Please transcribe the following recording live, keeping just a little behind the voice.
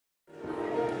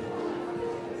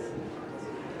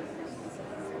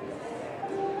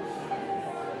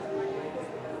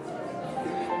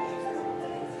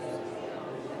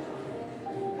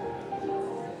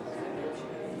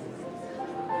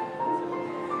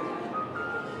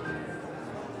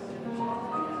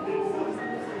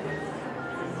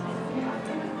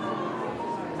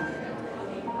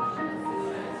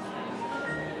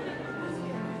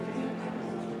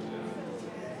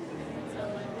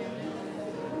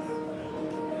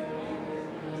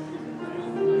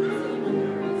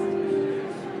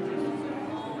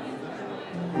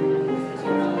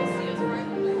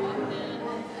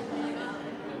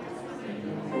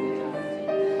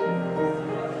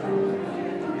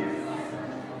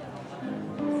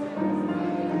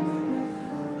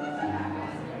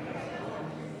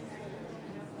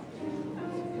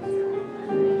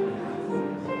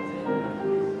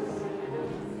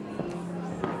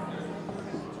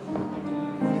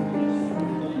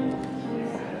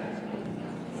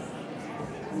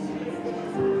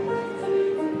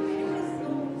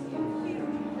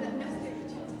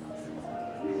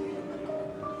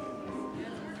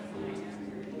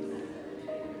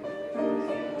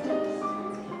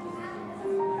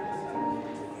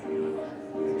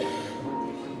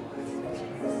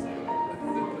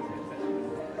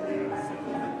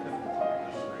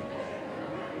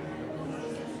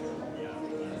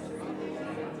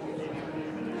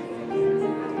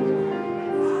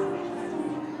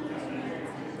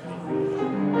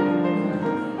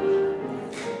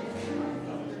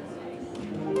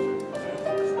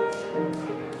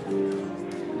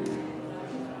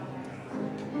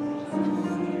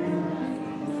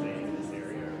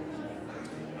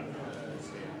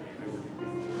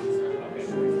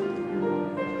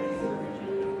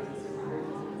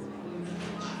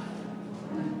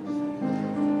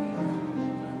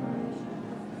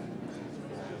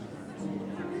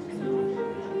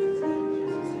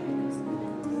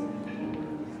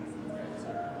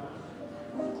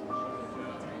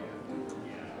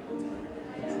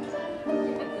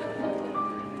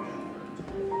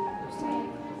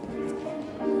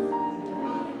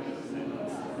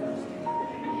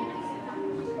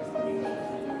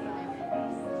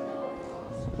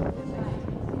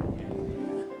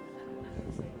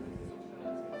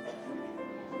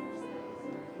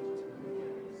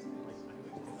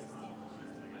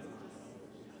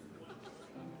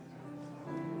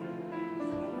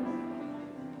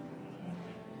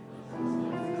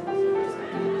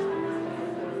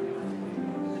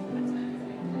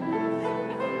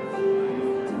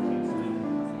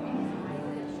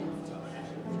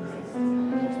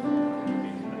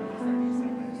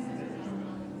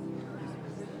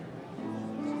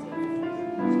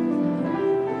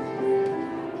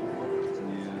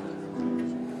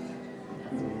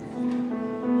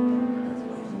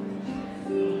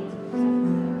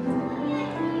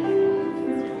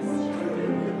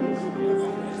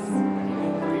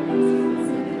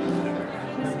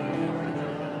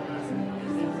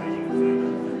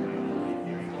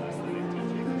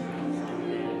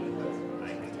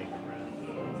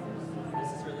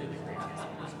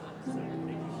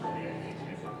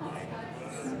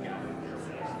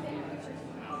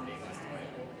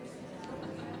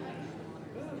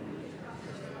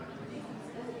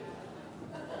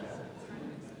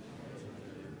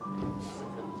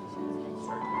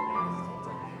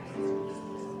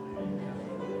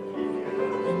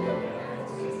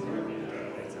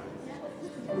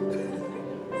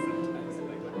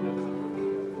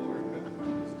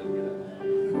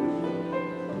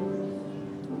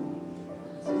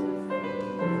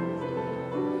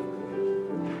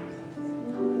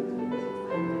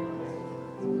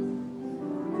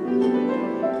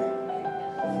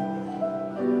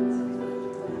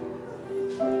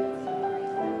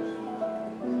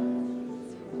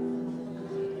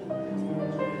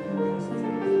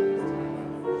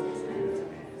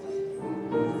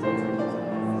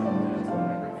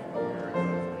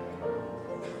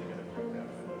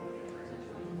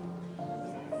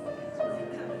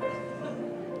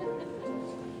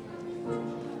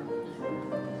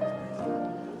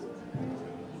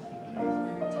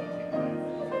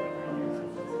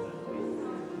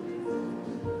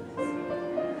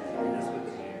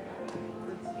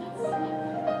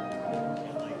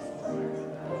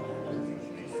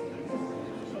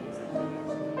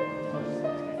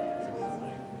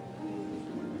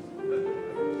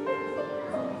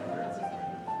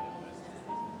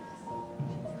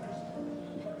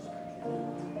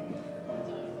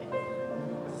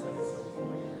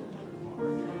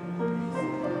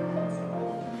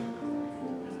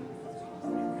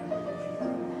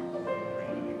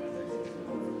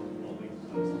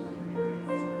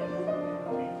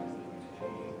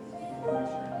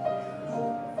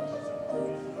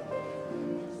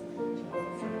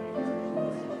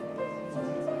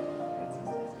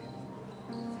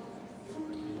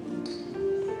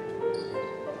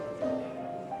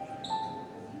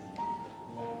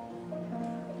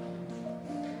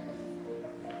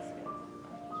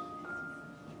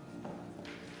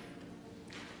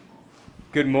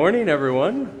Good morning,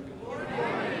 everyone. Good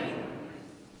morning.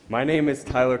 My name is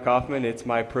Tyler Kaufman. It's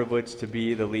my privilege to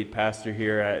be the lead pastor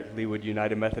here at Leawood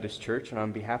United Methodist Church, and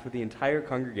on behalf of the entire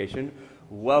congregation,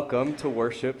 welcome to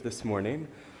worship this morning.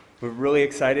 We're really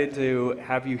excited to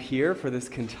have you here for this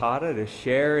cantata to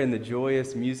share in the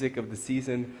joyous music of the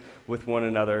season with one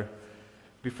another.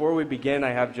 Before we begin, I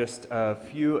have just a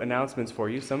few announcements for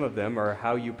you. Some of them are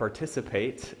how you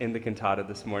participate in the cantata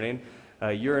this morning.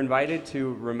 You're invited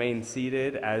to remain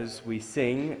seated as we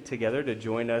sing together, to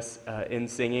join us in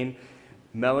singing.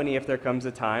 Melanie, if there comes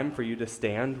a time for you to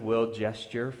stand, will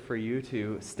gesture for you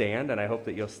to stand, and I hope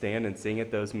that you'll stand and sing at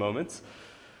those moments.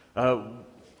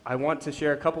 I want to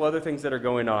share a couple other things that are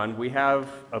going on. We have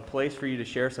a place for you to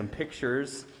share some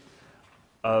pictures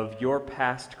of your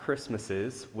past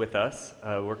Christmases with us.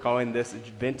 We're calling this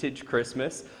Vintage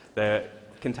Christmas. The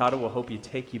cantata will hope you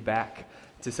take you back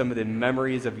to some of the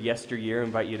memories of yesteryear.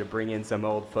 Invite you to bring in some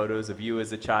old photos of you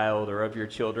as a child or of your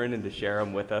children and to share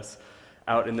them with us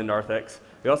out in the narthex.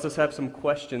 We also have some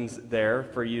questions there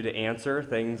for you to answer,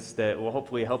 things that will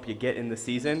hopefully help you get in the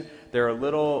season. There are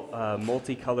little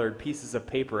multicolored pieces of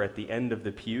paper at the end of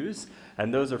the pews,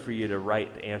 and those are for you to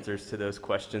write the answers to those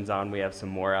questions on. We have some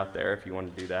more out there if you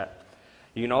want to do that.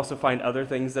 You can also find other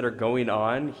things that are going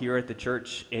on here at the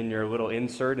church in your little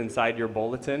insert inside your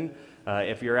bulletin.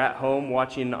 If you're at home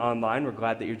watching online, we're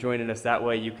glad that you're joining us that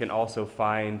way. You can also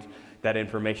find that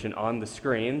information on the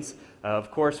screens. Of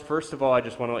course, first of all, I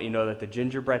just want to let you know that the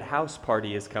gingerbread house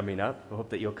party is coming up. I hope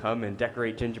that you'll come and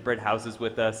decorate gingerbread houses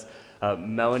with us.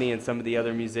 Melanie and some of the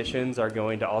other musicians are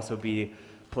going to also be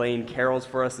playing carols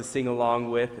for us to sing along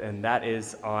with, and that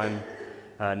is on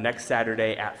next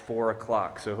Saturday at 4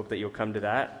 o'clock. So I hope that you'll come to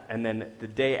that. And then the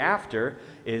day after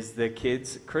is the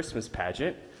kids' Christmas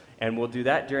pageant. And we'll do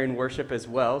that during worship as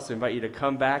well. So I invite you to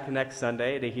come back next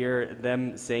Sunday to hear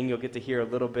them sing. You'll get to hear a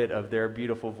little bit of their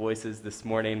beautiful voices this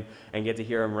morning and get to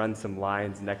hear them run some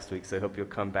lines next week. So I hope you'll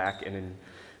come back and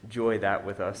enjoy that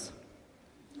with us.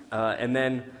 And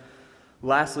then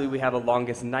lastly, we have a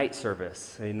longest night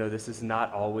service. You know, this is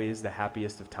not always the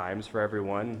happiest of times for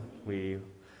everyone. We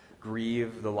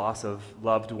grieve the loss of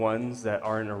loved ones that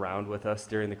aren't around with us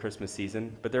during the Christmas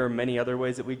season. But there are many other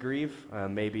ways that we grieve.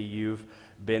 Maybe you've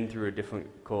been through a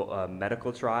difficult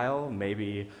medical trial.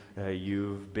 Maybe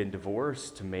you've been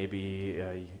divorced.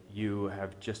 Maybe you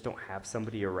just don't have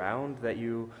somebody around that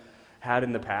you had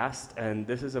in the past. And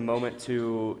this is a moment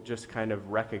to just kind of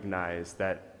recognize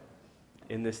that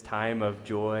in this time of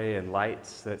joy and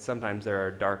lights, that sometimes there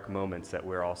are dark moments that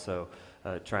we're also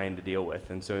trying to deal with.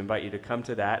 And so I invite you to come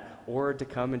to that, or to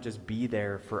come and just be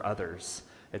there for others.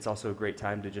 It's also a great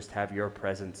time to just have your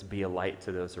presence be a light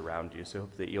to those around you. So I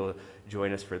hope that you'll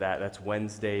join us for that. That's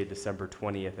Wednesday, December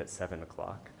 20th at 7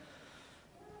 o'clock.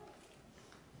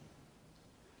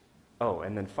 Oh,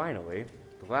 and then finally,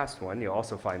 the last one, you'll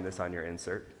also find this on your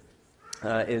insert,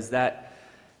 is that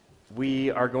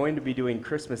we are going to be doing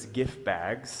Christmas gift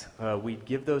bags. We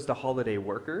give those to holiday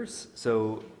workers.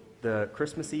 So the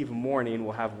Christmas Eve morning,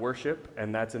 we'll have worship,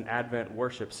 and that's an Advent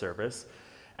worship service.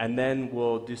 And then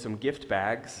we'll do some gift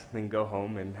bags, and go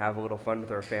home and have a little fun with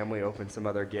our family, open some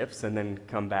other gifts, and then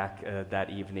come back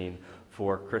that evening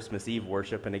for Christmas Eve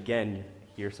worship. And again,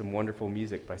 hear some wonderful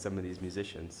music by some of these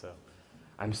musicians. So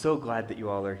I'm so glad that you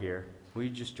all are here. Will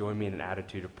you just join me in an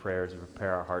attitude of prayer as we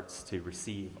prepare our hearts to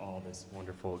receive all this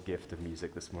wonderful gift of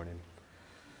music this morning?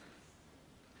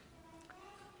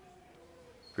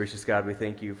 Gracious God, we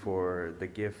thank you for the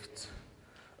gift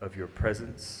of your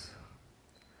presence,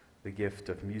 the gift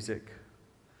of music,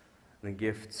 and the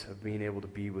gift of being able to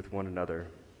be with one another.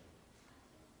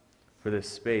 For this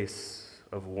space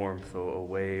of warmth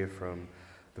away from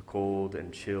the cold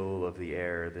and chill of the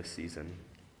air this season.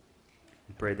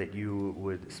 We pray that you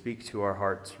would speak to our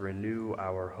hearts, renew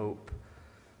our hope,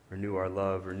 renew our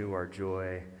love, renew our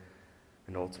joy,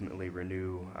 and ultimately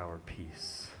renew our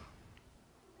peace.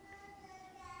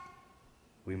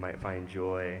 We might find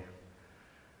joy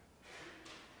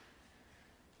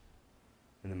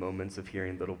in the moments of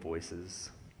hearing little voices,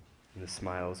 and the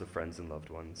smiles of friends and loved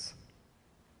ones.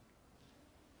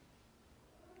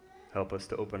 Help us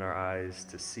to open our eyes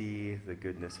to see the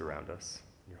goodness around us.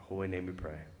 In your holy name we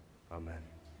pray. Amen.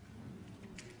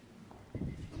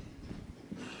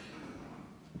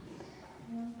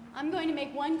 I'm going to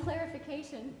make one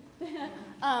clarification.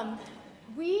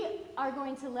 We are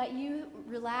going to let you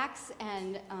relax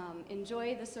and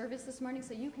enjoy the service this morning,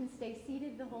 so you can stay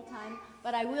seated the whole time,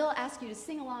 but I will ask you to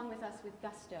sing along with us with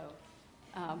gusto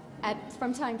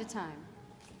from time to time.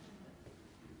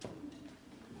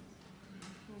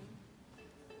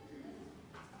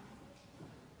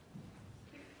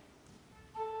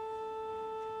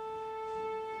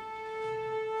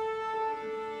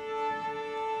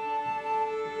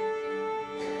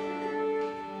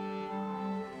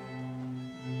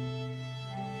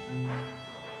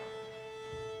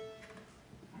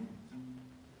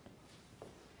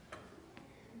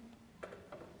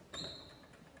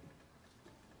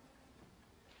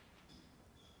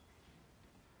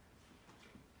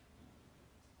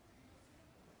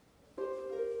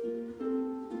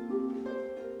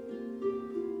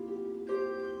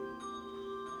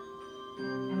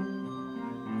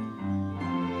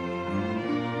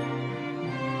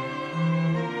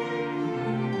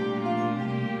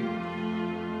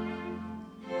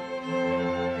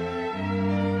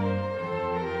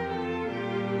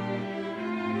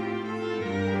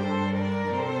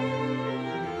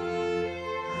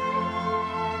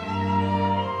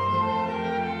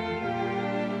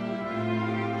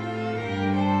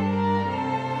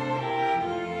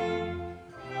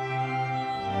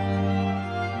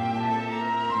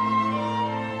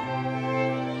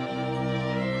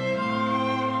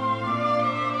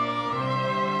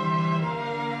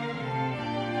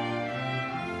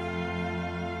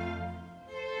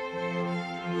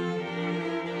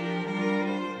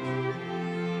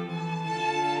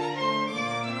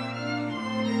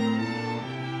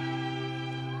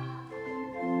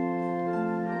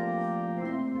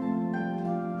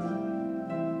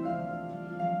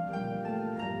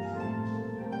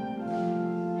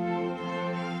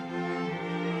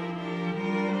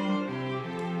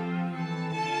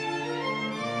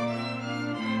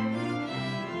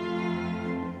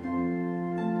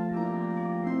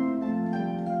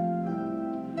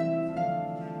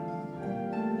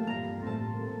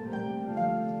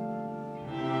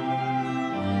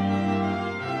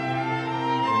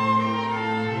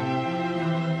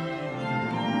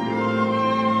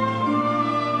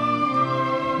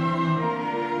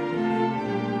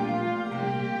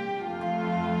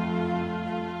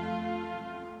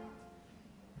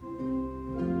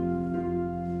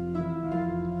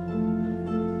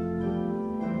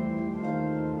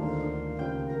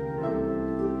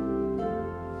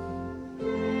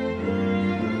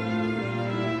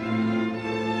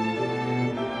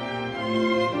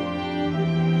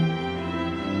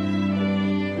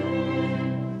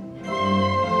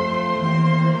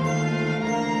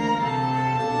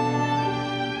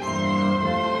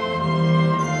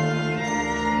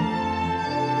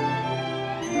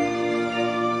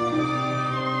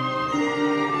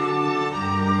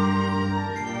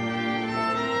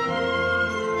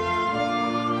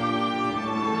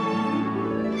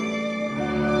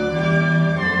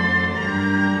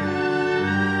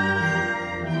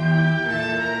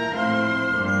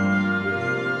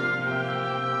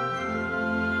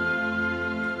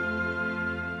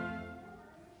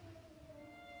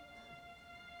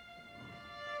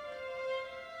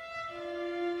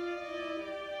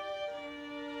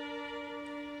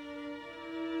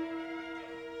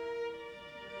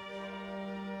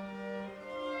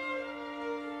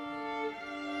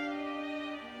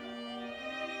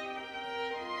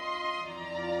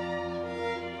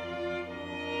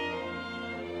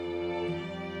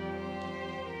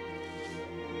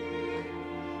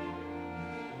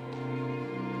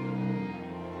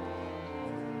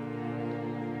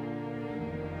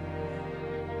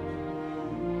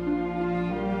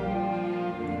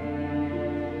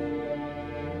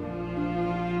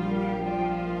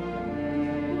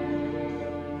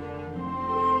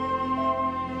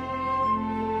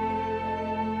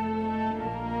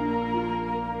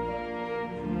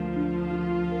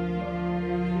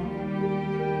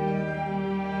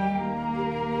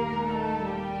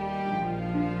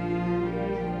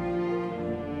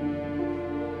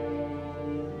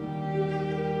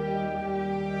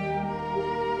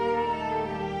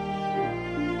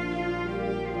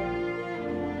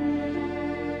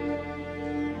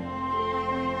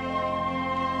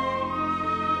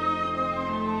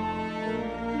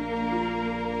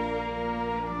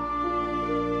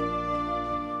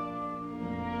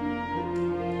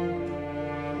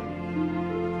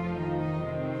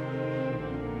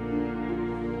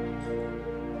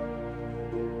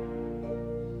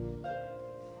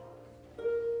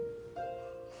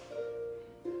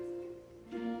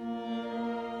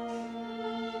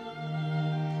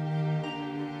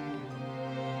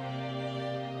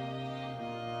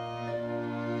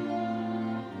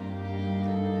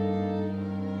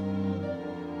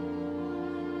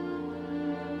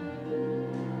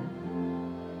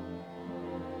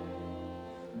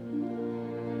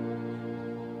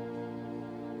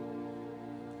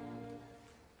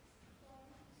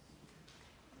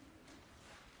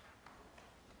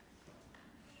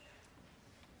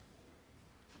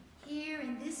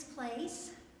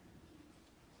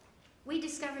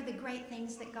 discover the great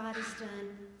things that God has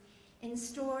done in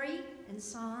story and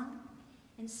song,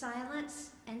 in silence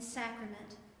and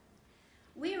sacrament.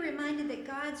 We are reminded that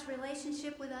God's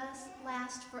relationship with us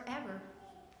lasts forever.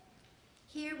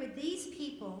 Here with these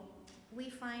people, we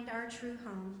find our true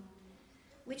home,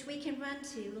 which we can run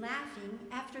to laughing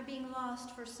after being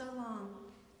lost for so long.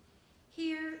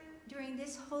 Here, during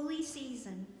this holy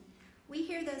season, we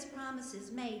hear those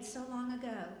promises made so long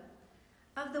ago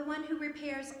of the one who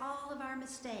repairs all of our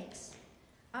mistakes,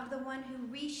 of the one who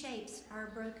reshapes our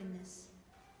brokenness.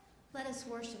 Let us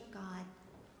worship God.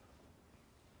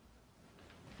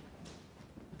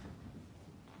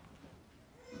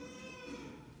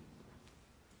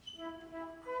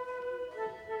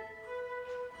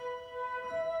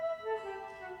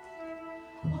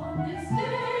 On this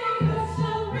day who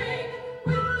shall ring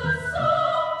with the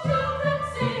song children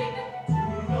sing to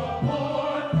the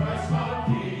Lord Christ our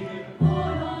King,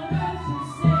 born on earth to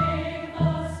save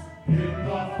us, in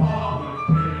the Father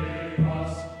gave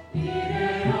us.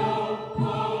 Ideo, oh,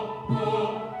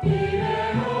 oh,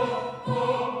 Ideo, oh,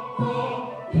 oh,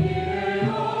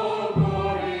 Ideo,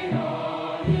 Gloria,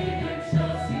 in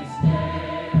excelsis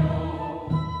Deo.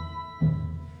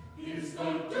 Is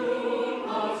the doom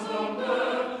of the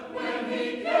birth when he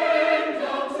came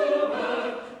down to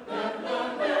earth,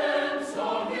 Bethlehem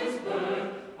saw his birth,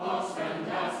 us and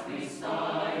us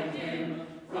beside him,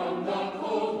 from the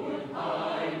cold would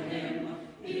hide him.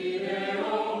 Ideo,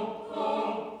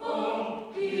 oh,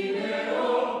 oh, Ideo,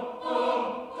 oh,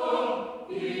 oh,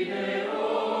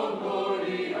 Ideo,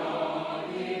 Gloria,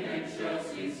 in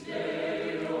excelsis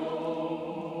Deo.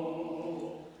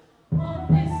 On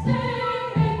this day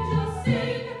angels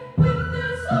sing, with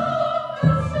their song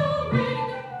bells shall ring,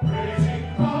 praising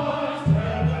Christ,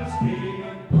 heaven's King,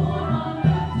 born on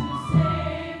earth to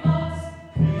save us.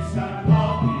 Peace and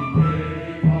love he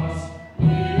gave us.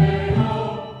 Ideo,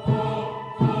 oh,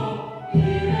 oh,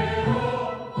 Ideo,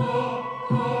 oh,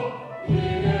 oh,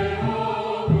 Ideo,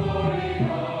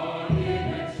 Gloria, in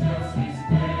excelsis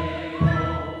Deo.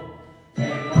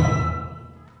 Deo.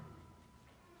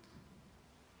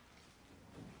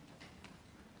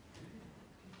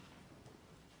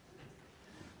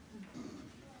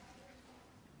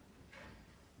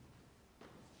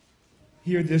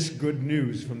 Hear this good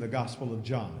news from the Gospel of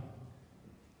John.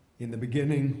 In the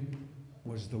beginning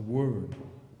was the Word,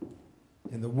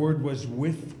 and the Word was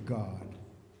with God,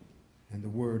 and the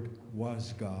Word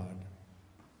was God.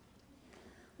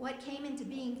 What came into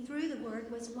being through the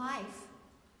Word was life,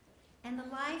 and the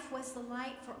life was the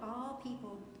light for all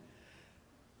people.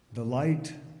 The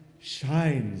light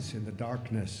shines in the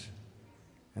darkness,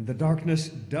 and the darkness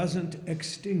doesn't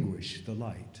extinguish the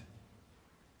light.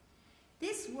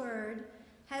 This Word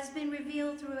has been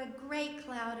revealed through a great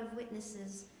cloud of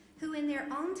witnesses who in their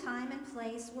own time and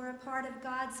place were a part of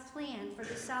God's plan for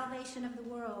the salvation of the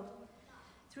world.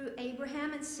 Through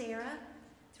Abraham and Sarah,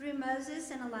 through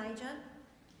Moses and Elijah,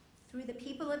 through the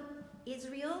people of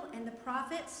Israel and the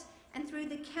prophets, and through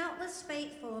the countless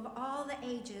faithful of all the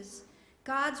ages,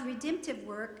 God's redemptive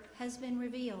work has been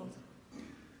revealed.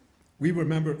 We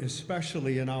remember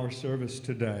especially in our service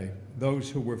today those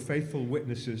who were faithful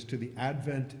witnesses to the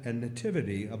advent and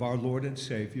nativity of our Lord and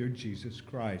Savior, Jesus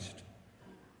Christ.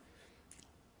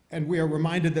 And we are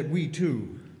reminded that we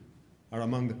too are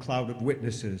among the cloud of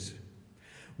witnesses.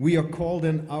 We are called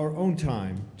in our own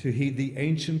time to heed the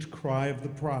ancient cry of the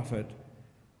prophet,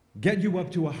 "Get you up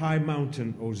to a high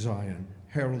mountain, O Zion,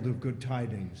 herald of good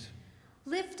tidings."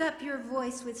 Lift up your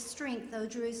voice with strength, O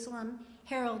Jerusalem,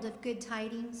 herald of good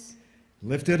tidings.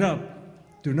 Lift it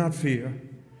up, do not fear.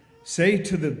 Say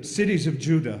to the cities of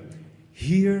Judah,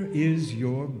 "Here is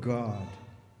your God."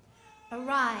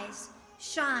 Arise,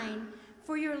 shine,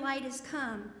 for your light is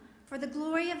come, for the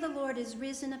glory of the Lord is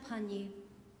risen upon you.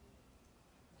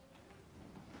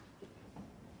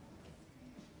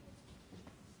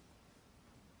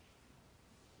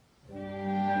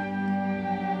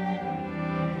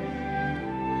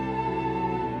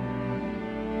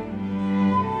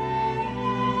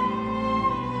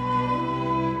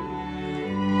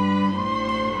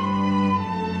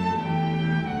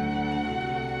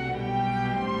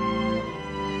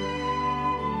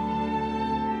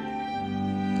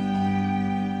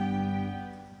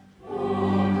 Oh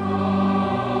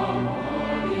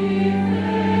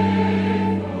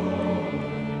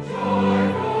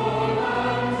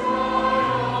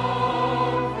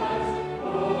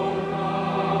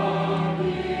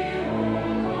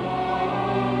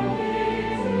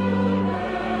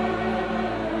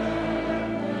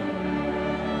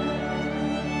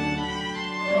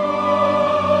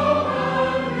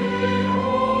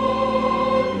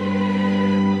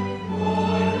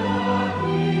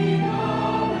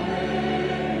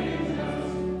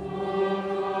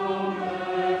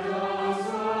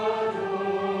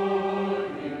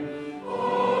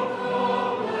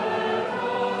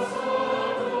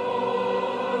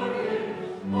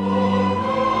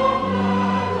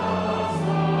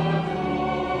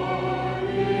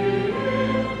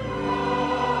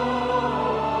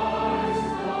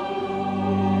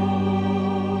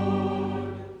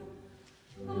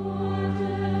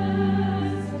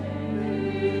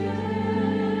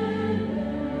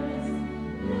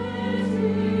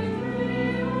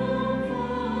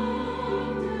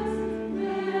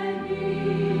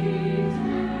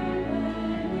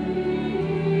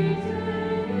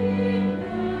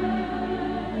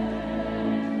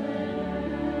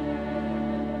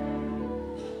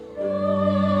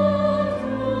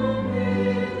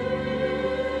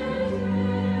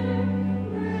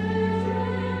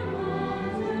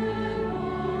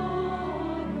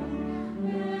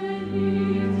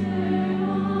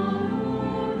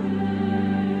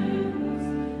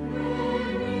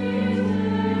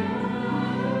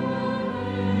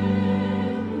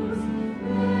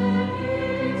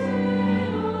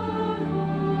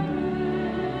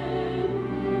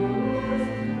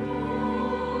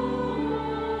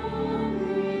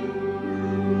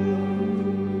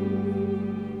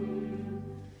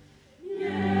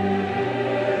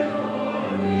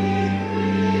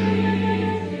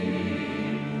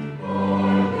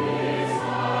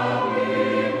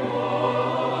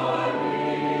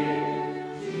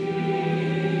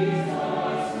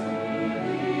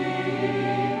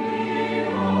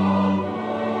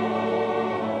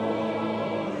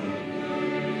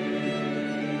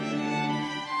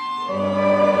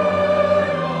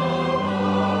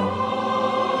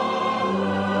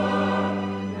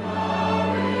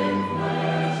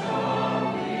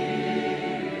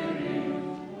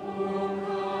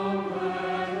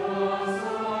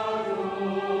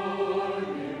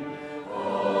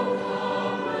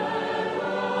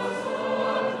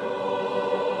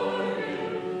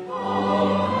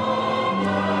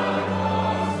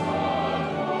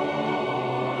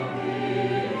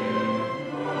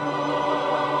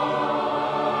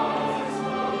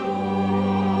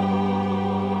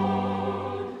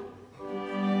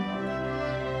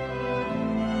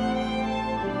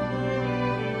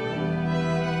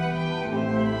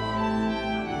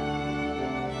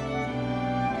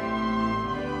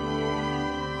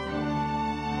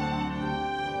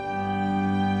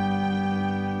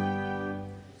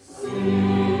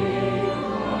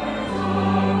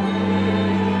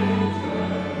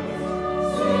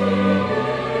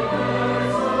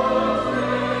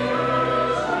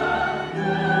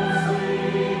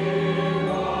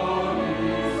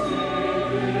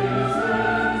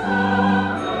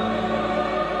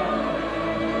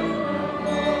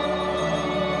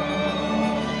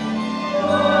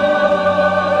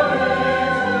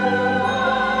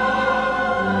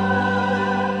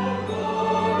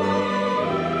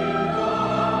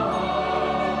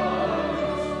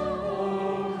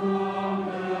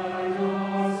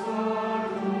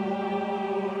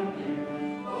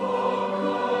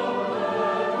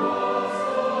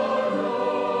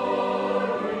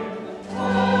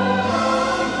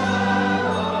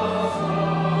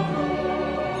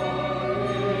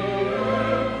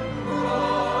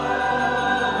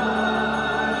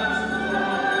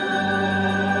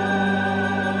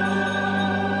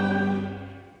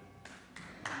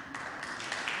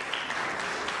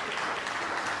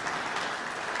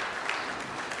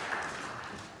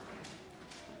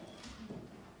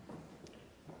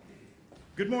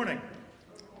Good morning.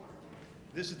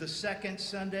 This is the second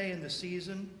Sunday in the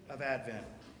season of Advent,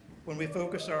 when we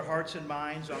focus our hearts and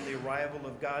minds on the arrival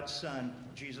of God's Son,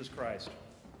 Jesus Christ.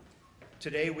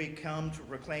 Today we come to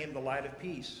proclaim the light of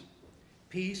peace.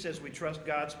 Peace as we trust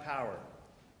God's power.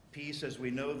 Peace as we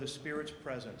know the Spirit's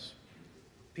presence.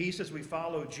 Peace as we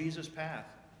follow Jesus' path.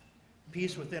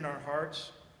 Peace within our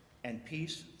hearts and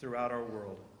peace throughout our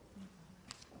world.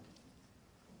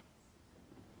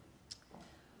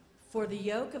 For the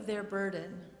yoke of their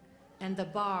burden and the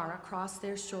bar across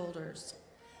their shoulders,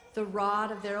 the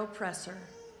rod of their oppressor,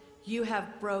 you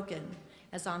have broken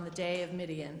as on the day of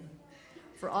Midian.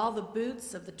 For all the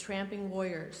boots of the tramping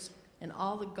warriors and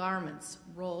all the garments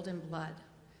rolled in blood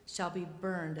shall be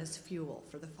burned as fuel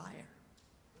for the fire.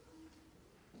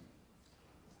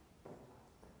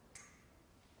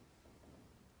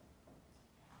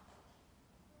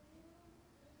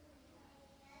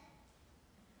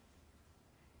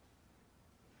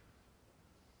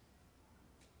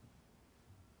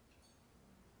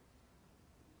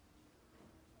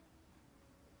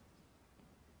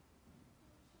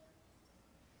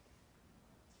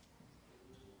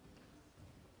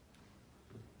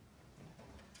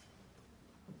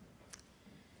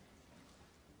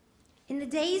 In the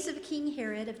days of King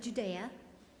Herod of Judea,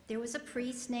 there was a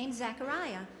priest named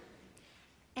Zechariah,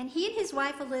 and he and his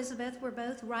wife Elizabeth were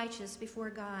both righteous before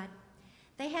God.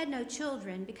 They had no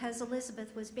children because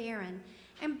Elizabeth was barren,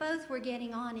 and both were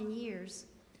getting on in years.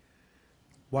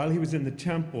 While he was in the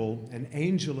temple, an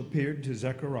angel appeared to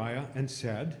Zechariah and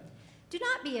said, "Do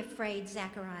not be afraid,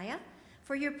 Zechariah,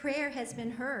 for your prayer has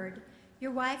been heard.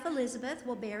 Your wife Elizabeth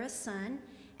will bear a son,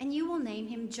 and you will name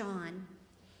him John.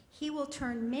 He will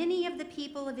turn many of the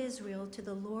people of Israel to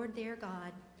the Lord their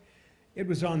God." It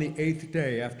was on the 8th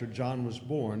day after John was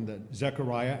born that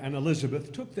Zechariah and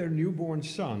Elizabeth took their newborn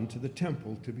son to the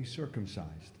temple to be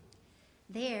circumcised.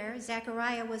 There,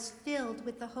 Zechariah was filled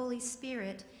with the Holy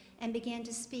Spirit and began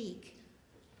to speak.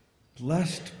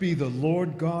 "Blessed be the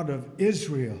Lord God of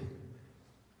Israel,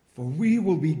 for we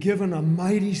will be given a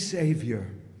mighty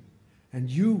Savior. And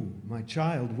you, my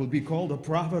child, will be called a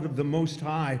prophet of the Most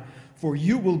High, for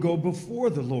you will go before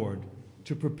the Lord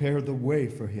to prepare the way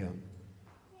for him.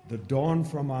 The dawn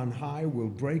from on high will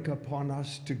break upon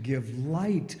us to give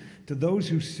light to those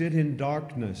who sit in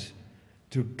darkness,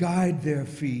 to guide their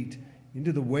feet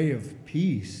into the way of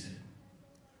peace."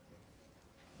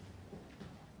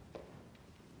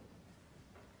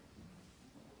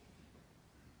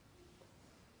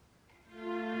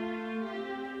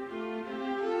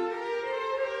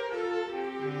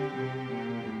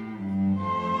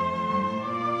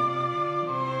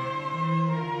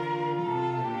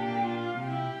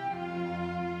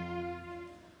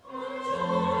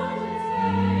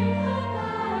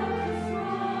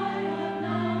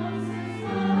 Announces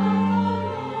the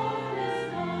Lord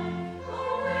is done.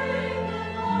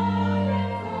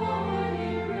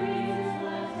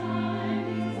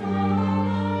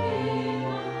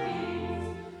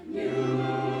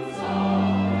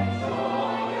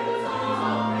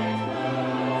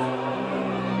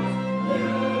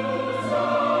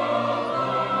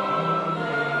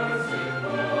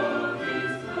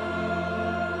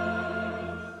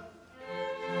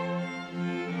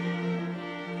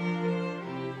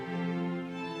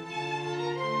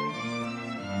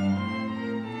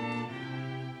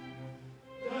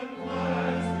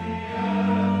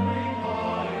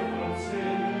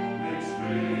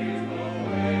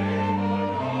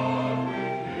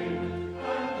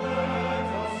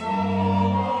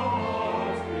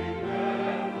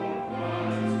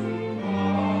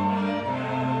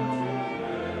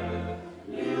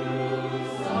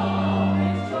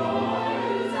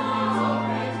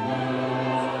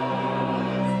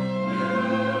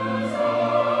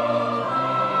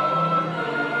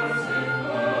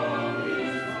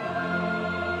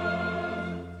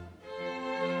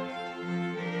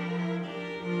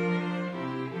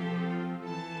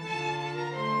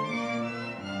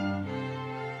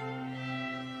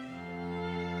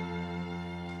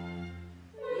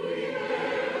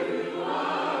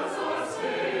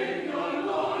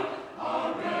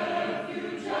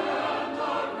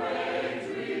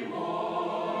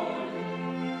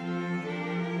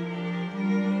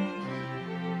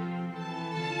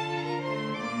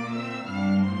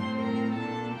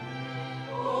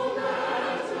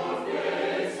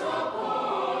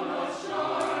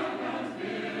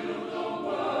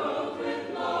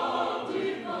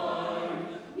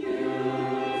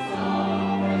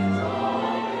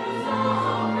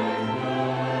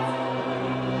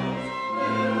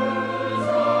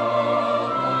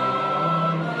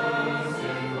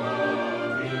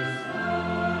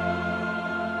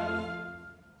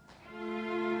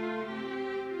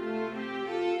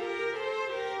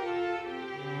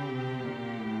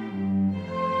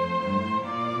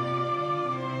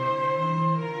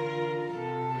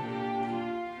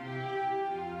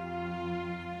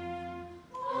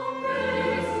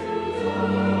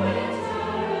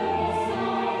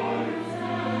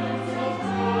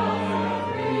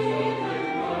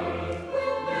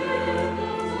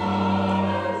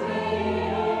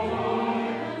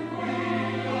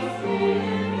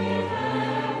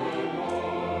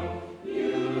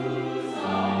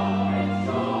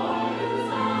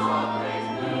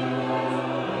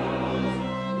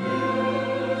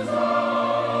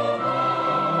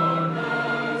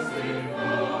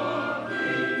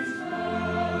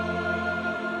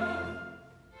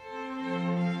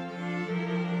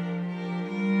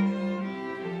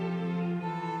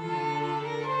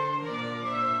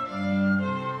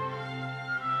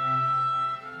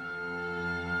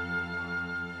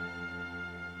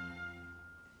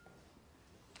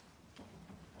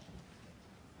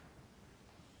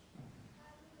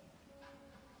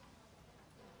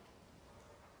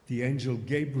 the angel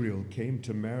Gabriel came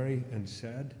to Mary and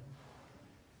said,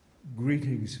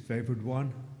 "Greetings, favored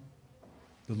one.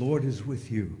 The Lord is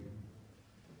with you.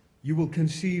 You will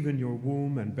conceive in your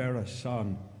womb and bear a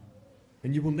son,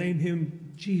 and you will name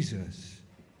him Jesus.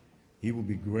 He will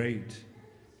be great.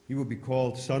 He will be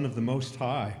called Son of the Most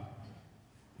High,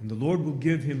 and the Lord will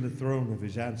give him the throne of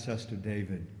his ancestor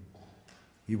David.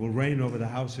 He will reign over the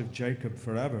house of Jacob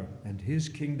forever, and his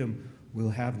kingdom will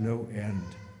have no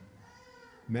end."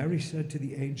 Mary said to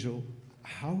the angel,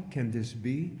 "How can this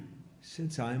be,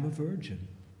 since I am a virgin?"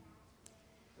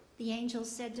 The angel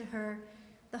said to her,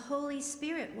 "The Holy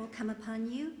Spirit will come upon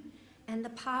you, and the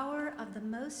power of the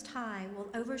Most High will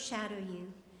overshadow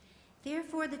you.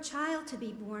 Therefore, the child to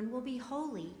be born will be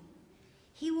holy.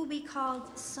 He will be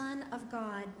called Son of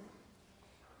God."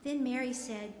 Then Mary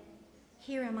said,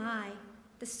 "Here am I,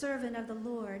 the servant of the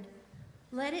Lord.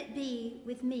 Let it be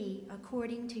with me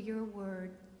according to your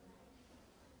word."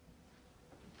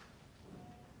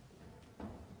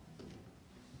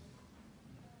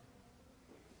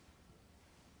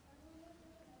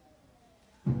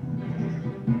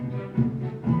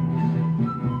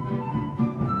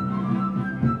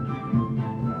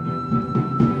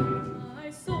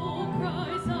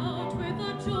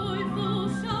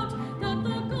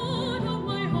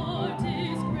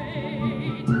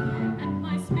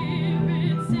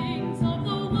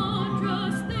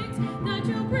 That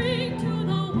you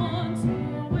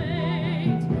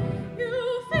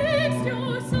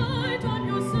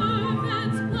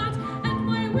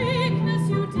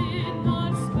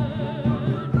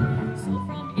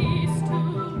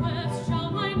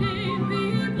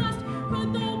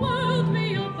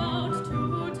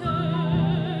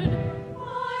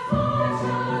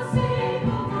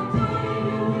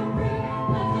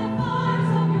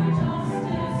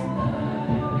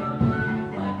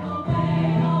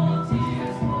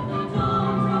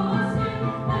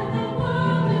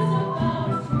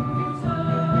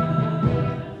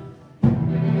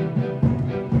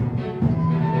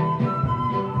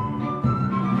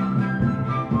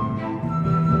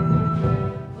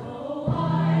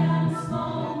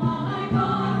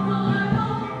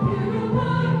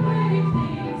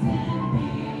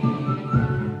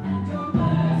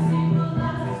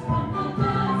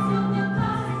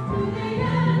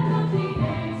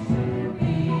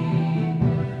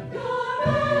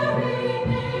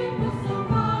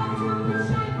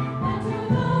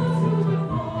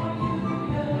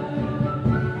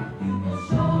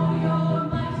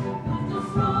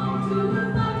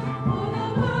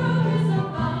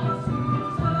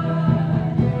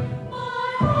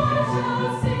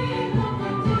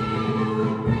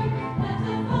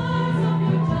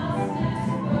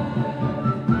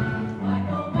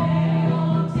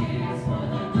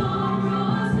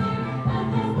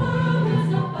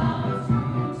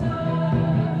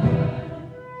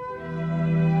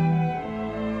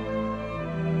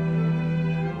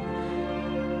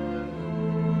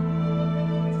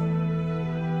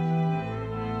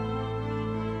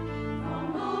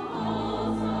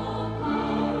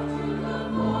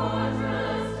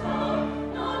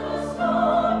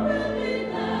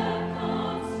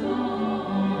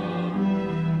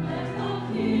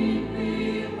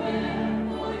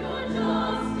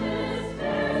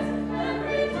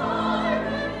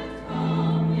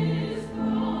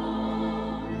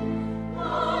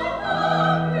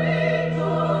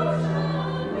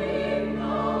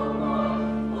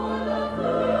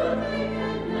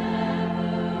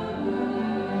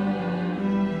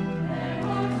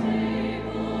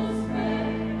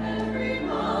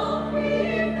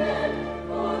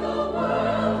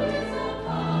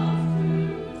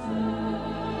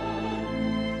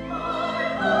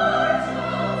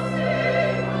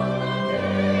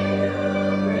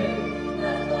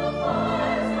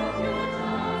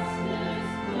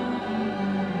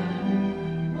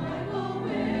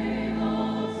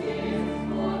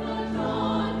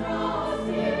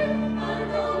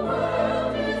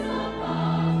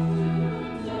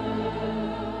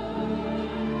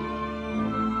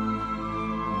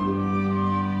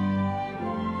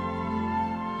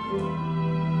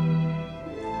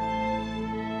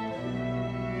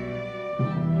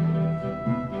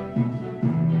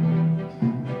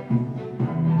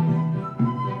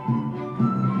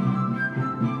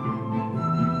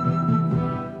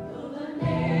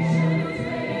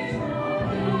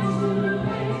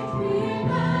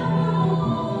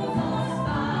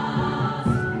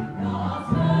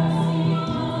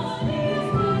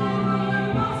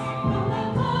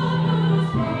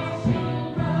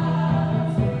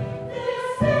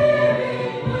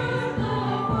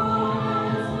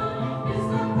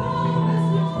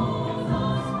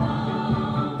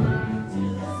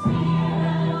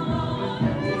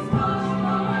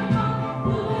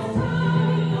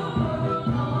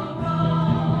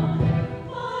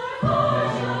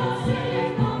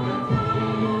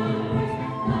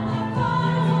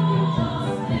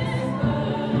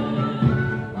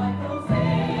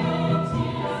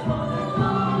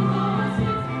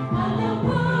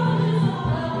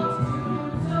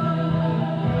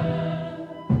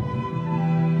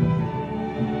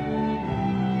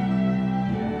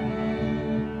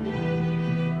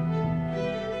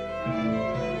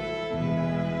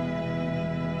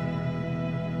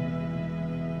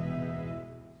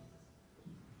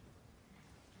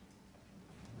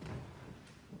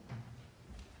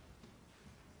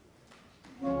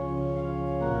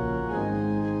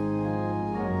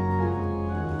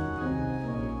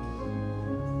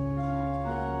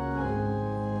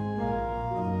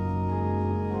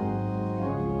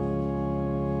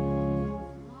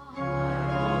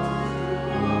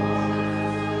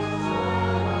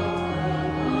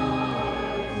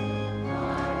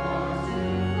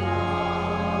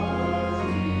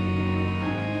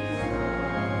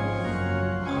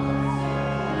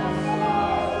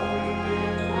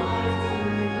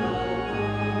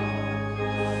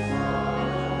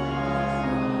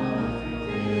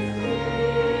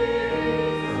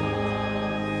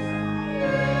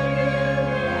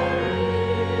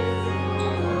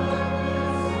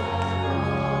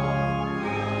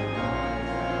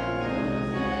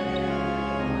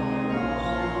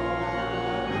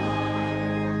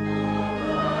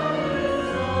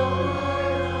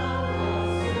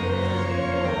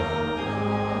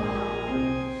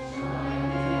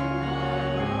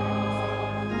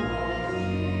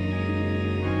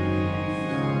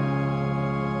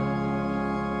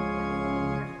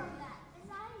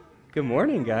Good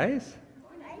morning, guys.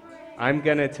 I'm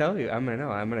going to tell you. I'm going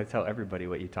to tell everybody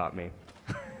what you taught me.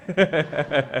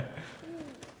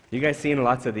 You guys seeing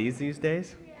lots of these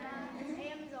days? Yeah, it's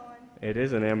Amazon. It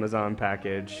is an Amazon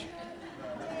package.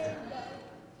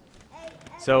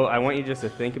 So I want you just to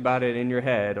think about it in your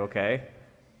head, okay?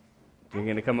 You're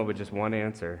going to come up with just one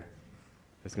answer.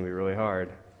 It's going to be really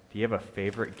hard. Do you have a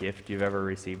favorite gift you've ever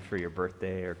received for your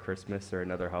birthday or Christmas or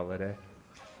another holiday?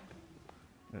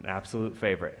 An absolute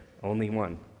favorite. Only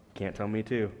one. Can't tell me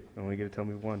two. Only get to tell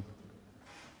me one.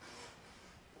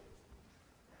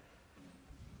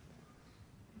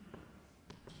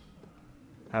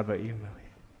 How about you,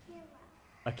 Millie?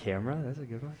 A camera? That's a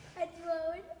good one. A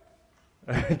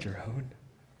drone. A drone?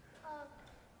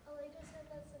 A Lego set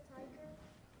that's a tiger.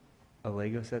 A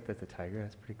Lego set that's a tiger?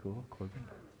 That's pretty cool. Corbin?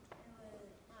 A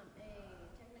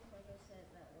Technicolor set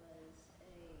that was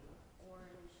a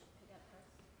orange pickup truck.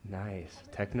 Nice.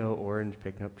 Techno orange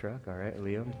pickup truck. All right,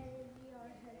 Liam? And a VR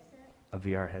headset. A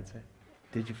VR headset.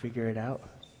 Did you figure it out?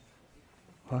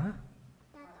 What?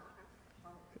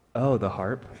 Oh, the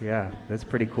harp? Yeah, that's a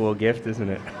pretty cool gift, isn't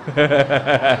it?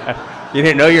 You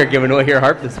didn't know you were giving away your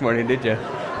harp this morning, did you?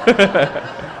 How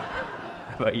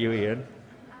about you, Ian?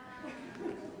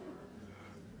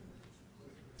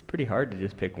 It's pretty hard to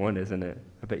just pick one, isn't it?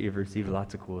 I bet you've received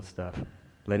lots of cool stuff.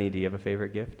 Lenny, do you have a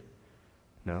favorite gift?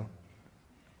 No?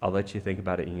 I'll let you think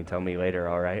about it. You can tell me later,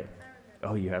 all right?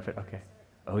 Oh, you have it? Okay.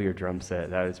 Oh, your drum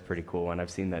set. That is a pretty cool one. I've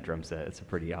seen that drum set. It's a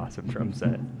pretty awesome drum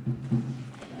set.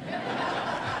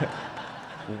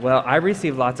 Well, I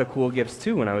received lots of cool gifts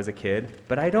too when I was a kid,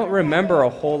 but I don't remember a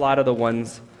whole lot of the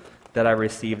ones that I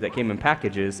received that came in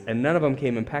packages, and none of them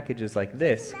came in packages like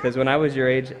this, because when I was your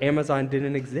age, Amazon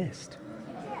didn't exist.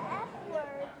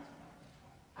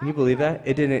 Can you believe that?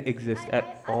 It didn't exist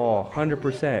at all,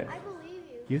 100%. I believe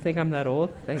you. You think I'm that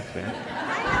old? Thanks, man.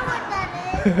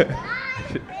 I know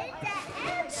what that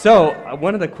is. So,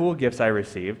 one of the cool gifts I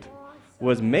received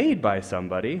was made by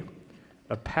somebody,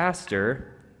 a pastor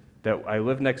that I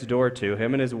lived next door to.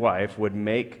 Him and his wife would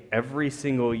make every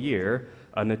single year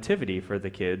a nativity for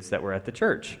the kids that were at the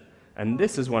church. And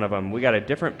this is one of them. We got a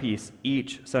different piece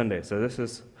each Sunday. So this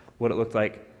is what it looked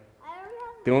like.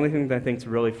 The only thing that I think is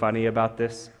really funny about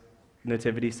this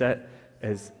nativity set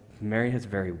is Mary has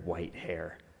very white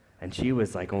hair. And she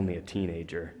was like only a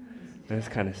teenager. And it's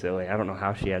kind of silly. I don't know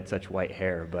how she had such white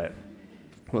hair, but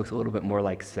it looks a little bit more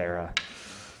like Sarah.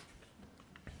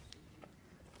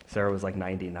 Sarah was like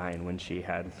 99 when she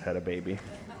had a baby.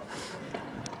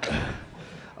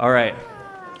 All right.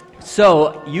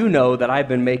 So you know that I've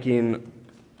been making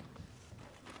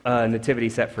a nativity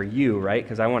set for you, right?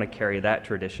 Because I want to carry that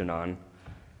tradition on.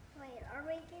 Wait, are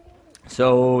we getting?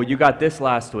 So you got this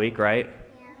last week, right?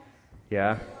 Yeah.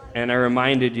 Yeah. And I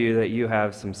reminded you that you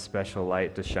have some special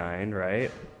light to shine, right?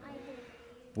 I do.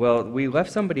 Well, we left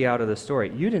somebody out of the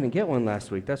story. You didn't get one last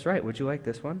week. That's right. Would you like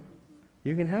this one?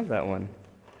 You can have that one.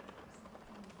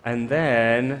 And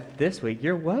then this week,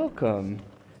 you're welcome.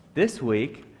 This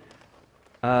week,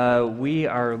 we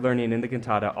are learning in the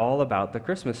cantata all about the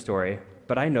Christmas story,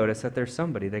 but I noticed that there's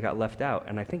somebody that got left out,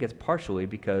 and I think it's partially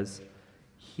because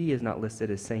he is not listed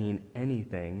as saying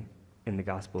anything in the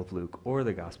Gospel of Luke or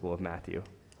the Gospel of Matthew.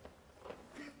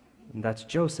 And that's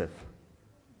Joseph.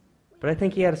 But I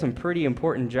think he had some pretty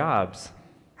important jobs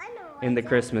in the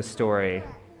Christmas story.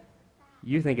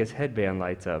 You think his headband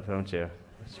lights up, don't you?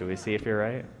 Should we see if you're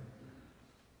right?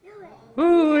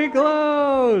 Ooh, he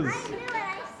glows!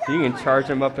 So you can charge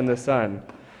him up in the sun.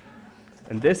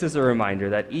 And this is a reminder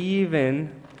that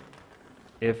even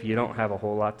if you don't have a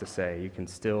whole lot to say, you can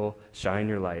still shine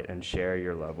your light and share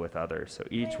your love with others. So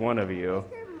each one of you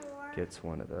gets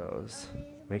one of those.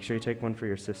 Make sure you take one for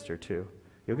your sister, too.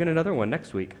 You'll get another one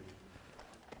next week.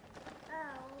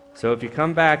 So if you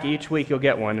come back each week, you'll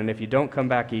get one, and if you don't come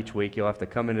back each week, you'll have to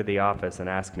come into the office and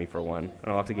ask me for one.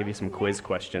 And I'll have to give you some quiz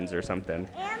questions or something.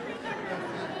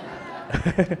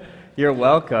 You're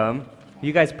welcome.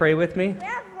 You guys pray with me? We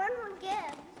have one more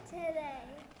gift today.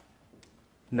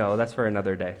 No, that's for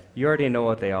another day. You already know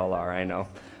what they all are, I know.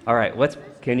 All right,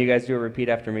 can you guys do a repeat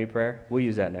after me prayer? We'll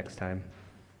use that next time.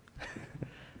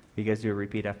 You guys do a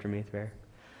repeat after me prayer?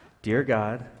 Dear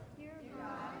God,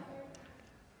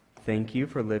 thank you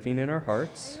for living in our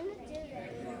hearts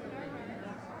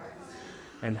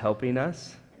and helping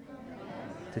us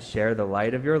to share the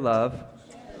light of your love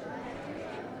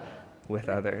with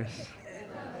others.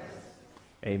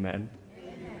 Amen.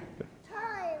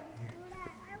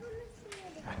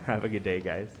 Have a good day,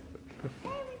 guys.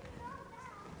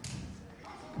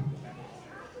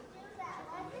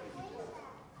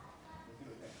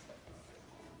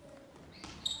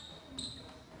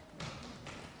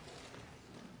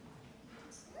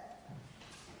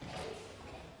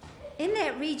 In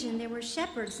that region there were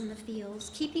shepherds in the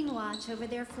fields, keeping watch over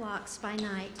their flocks by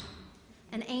night.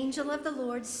 An angel of the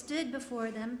Lord stood before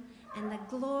them, and the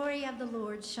glory of the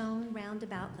Lord shone round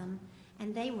about them,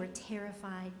 and they were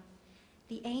terrified.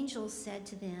 The angel said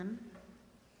to them,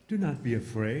 "Do not be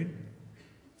afraid,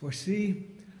 for see,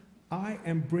 I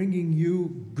am bringing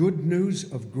you good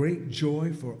news of great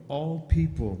joy for all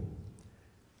people.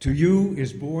 To you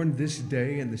is born this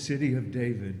day in the city of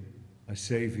David a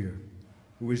Savior,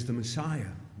 who is the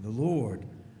Messiah, the Lord.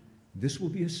 This will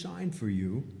be a sign for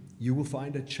you. You will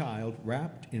find a child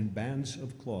wrapped in bands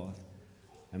of cloth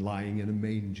and lying in a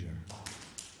manger."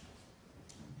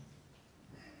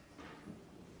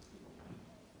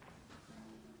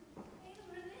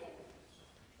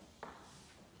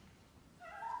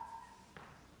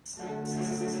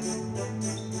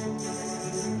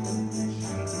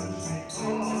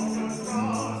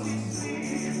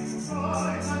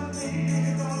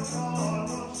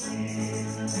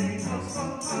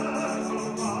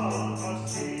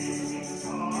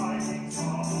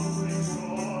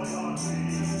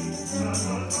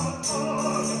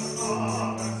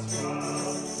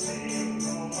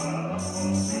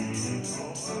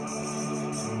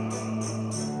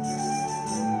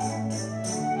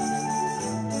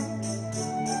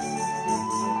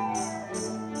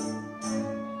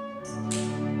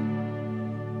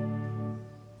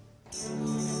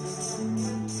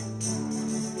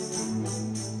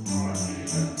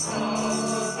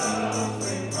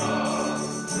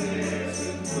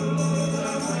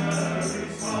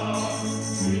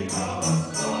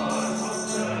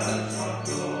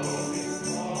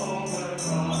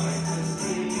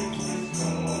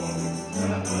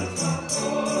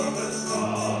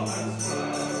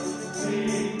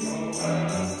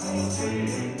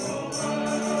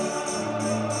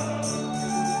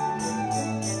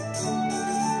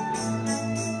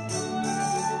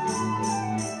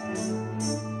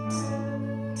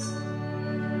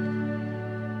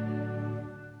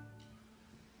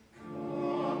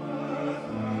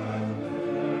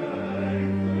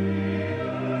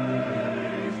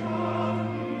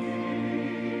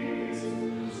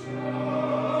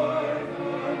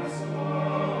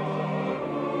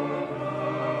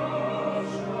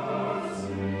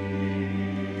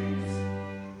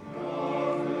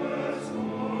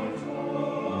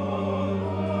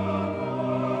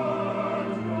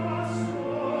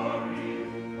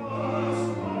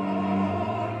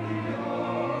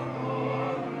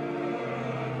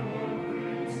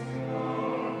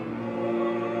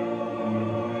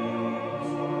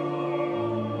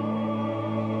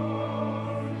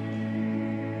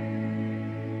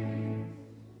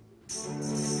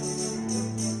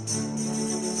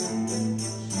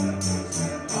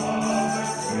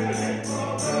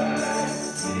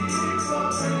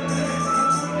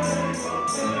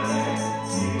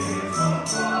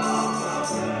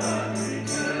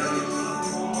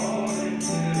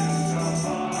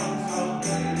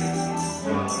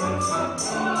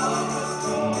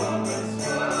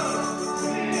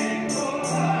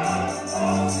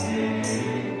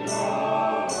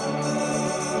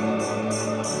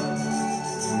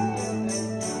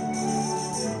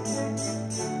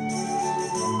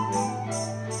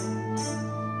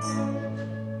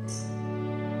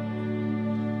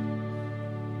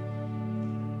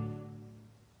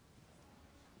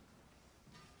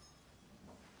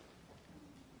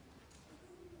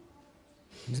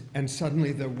 And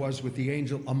suddenly there was with the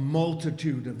angel a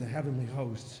multitude of the heavenly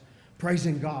hosts,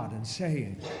 praising God and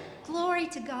saying, "Glory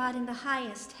to God in the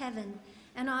highest heaven,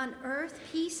 and on earth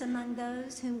peace among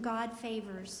those whom God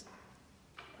favors."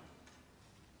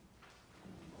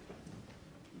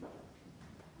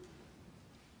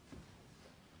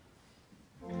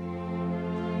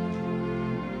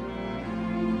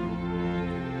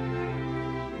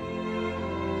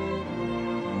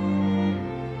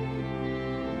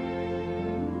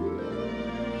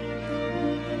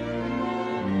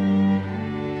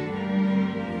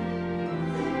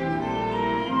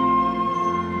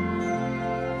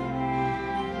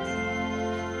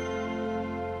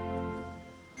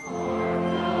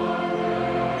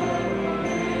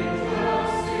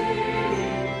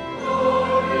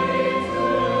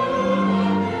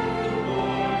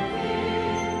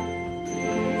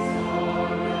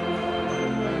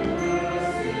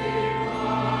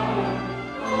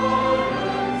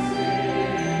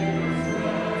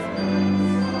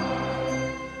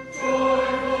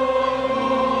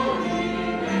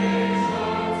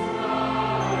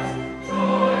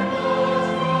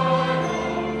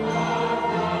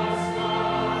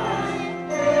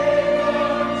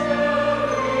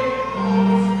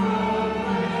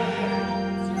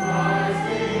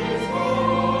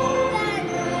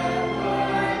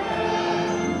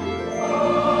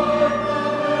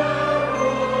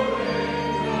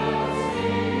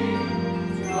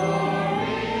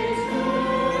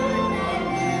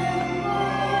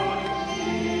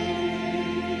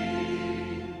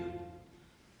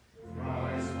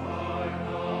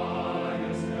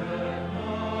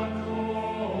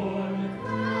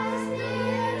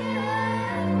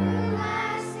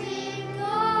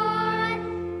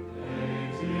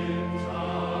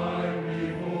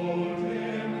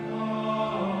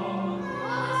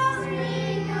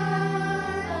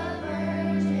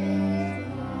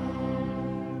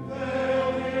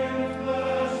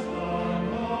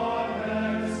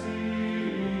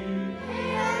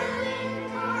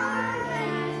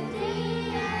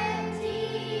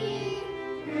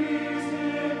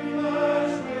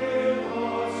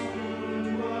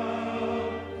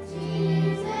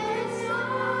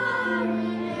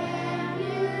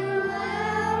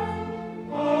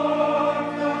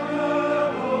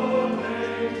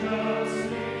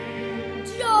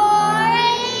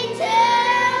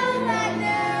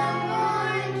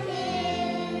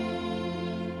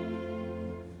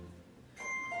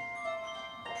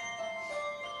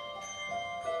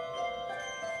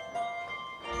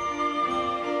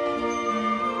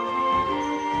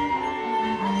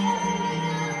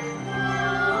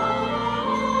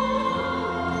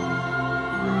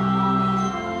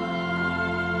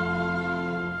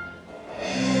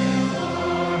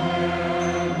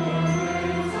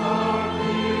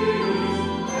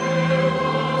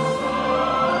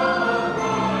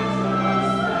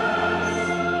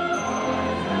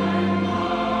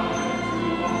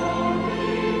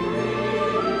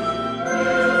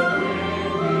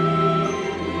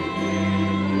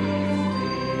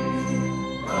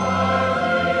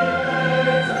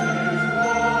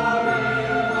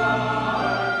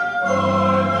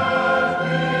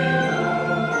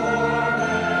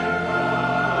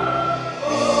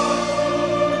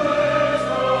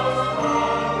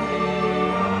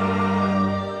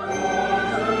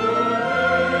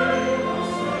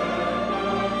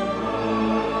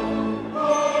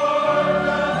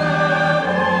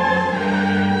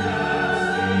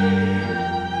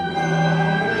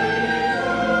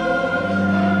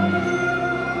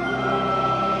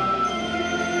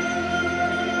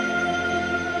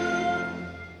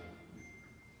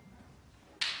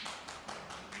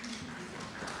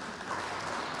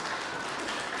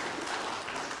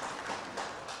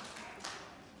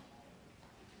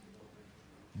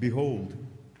 Behold,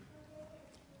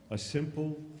 a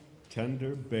simple,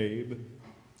 tender babe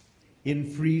in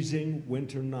freezing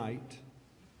winter night,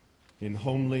 in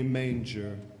homely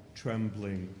manger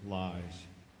trembling lies.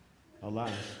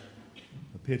 Alas,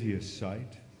 a piteous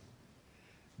sight.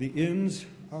 The inns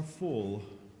are full,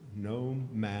 no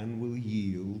man will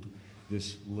yield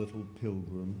this little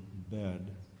pilgrim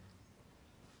bed.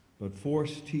 But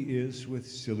forced he is with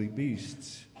silly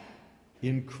beasts,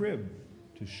 in crib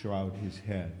to shroud his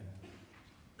head.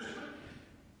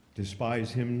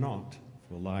 Despise him not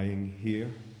for lying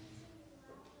here.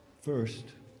 First,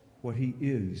 what he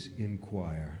is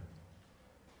inquire.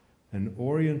 An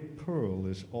orient pearl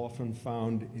is often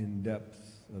found in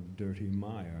depths of dirty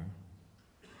mire.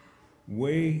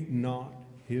 Weigh not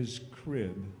his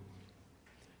crib,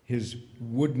 his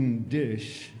wooden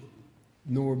dish,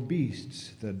 nor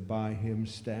beasts that by him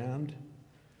stand.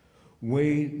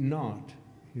 Weigh not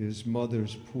his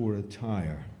mother's poor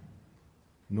attire,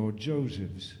 nor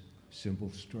Joseph's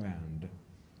simple strand.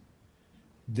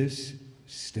 This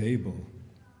stable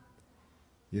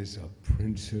is a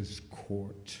prince's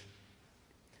court.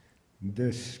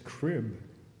 This crib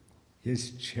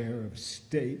is chair of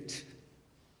state.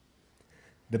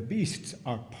 The beasts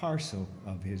are parcel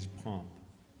of his pomp.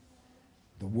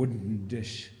 The wooden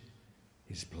dish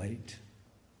his plate.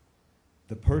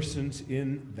 The persons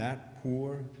in that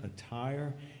poor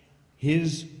attire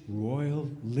his royal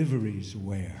liveries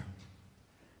wear.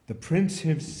 The prince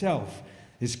himself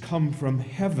is come from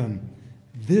heaven.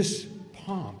 This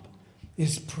pomp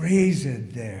is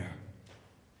praised there.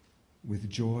 With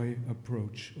joy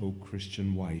approach, O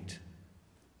Christian wight.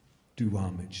 Do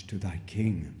homage to thy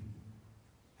king,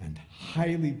 and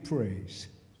highly praise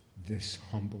this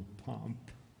humble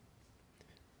pomp,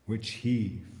 which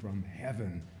he from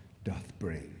heaven doth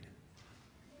bring.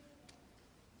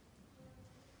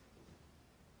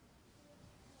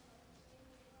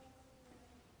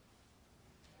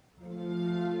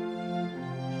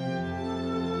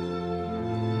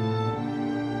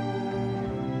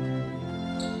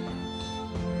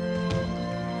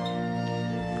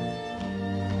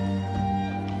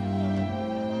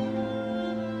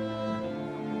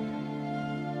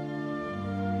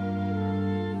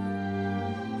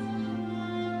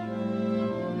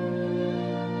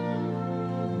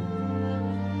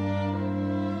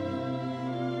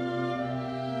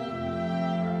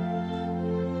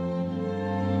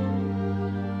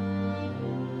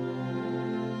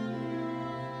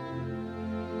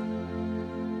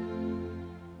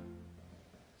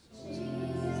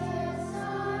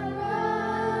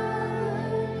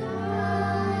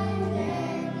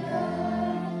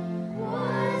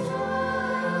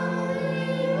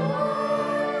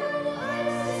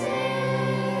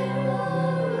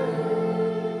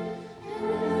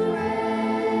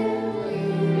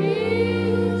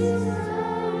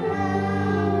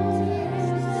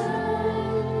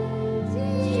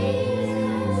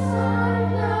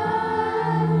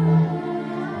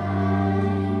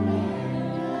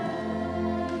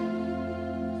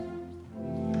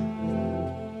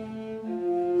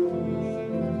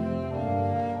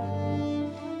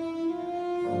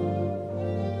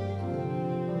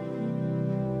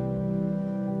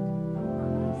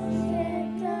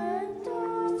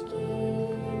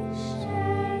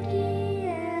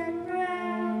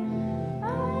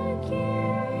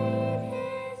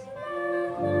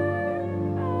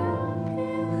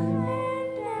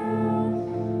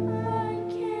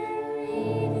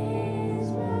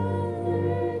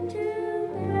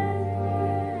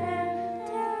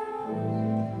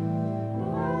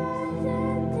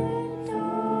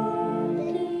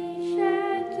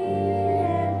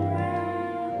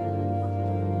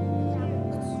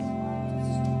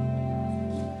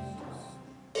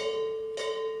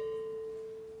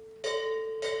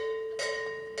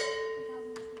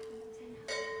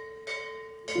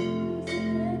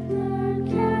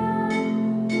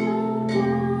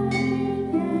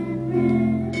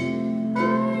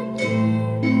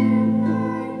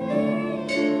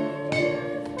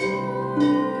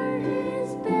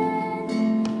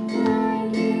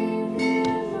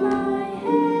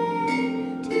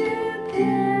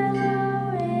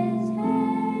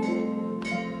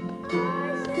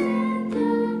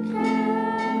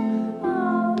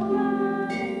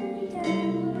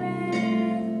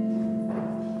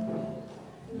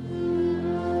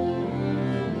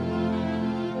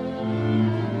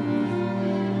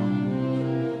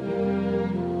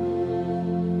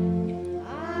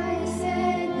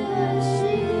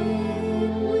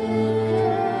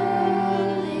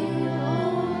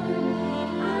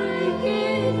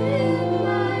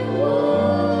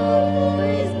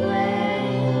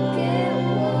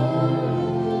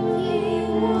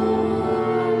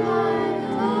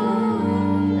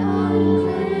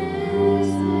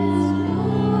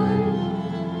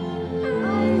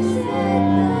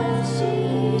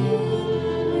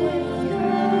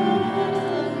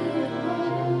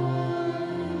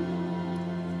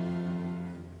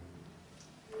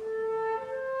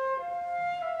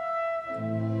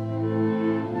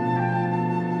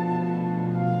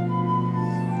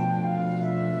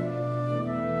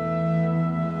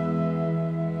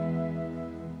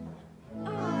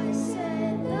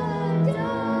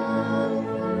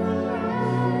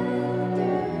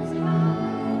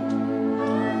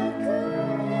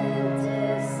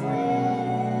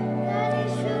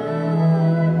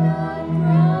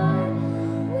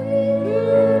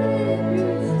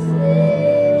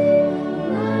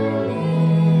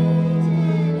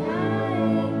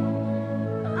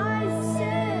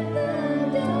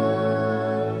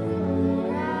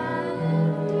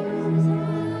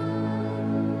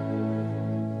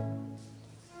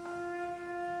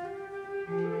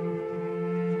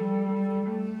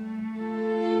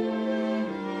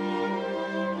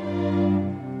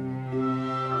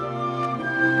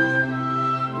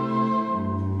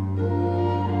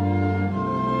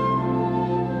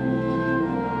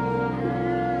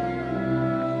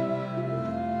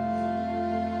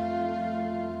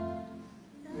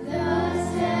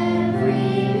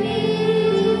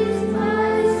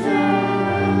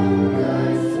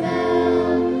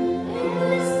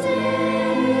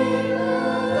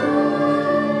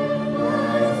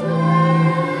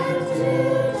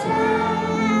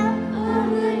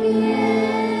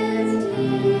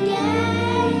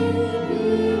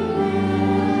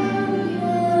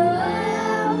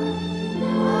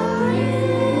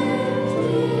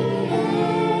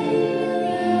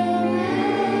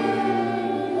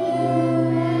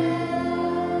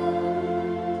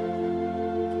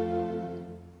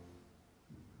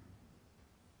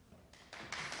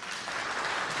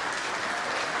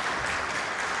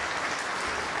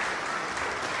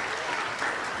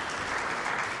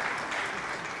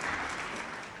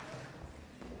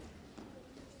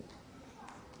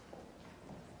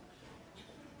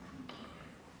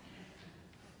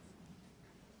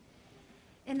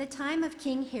 the time of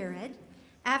King Herod,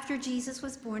 after Jesus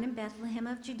was born in Bethlehem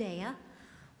of Judea,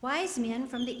 wise men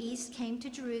from the east came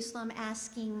to Jerusalem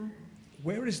asking,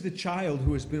 "Where is the child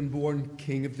who has been born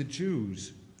King of the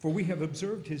Jews? For we have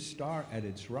observed his star at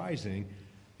its rising,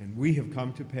 and we have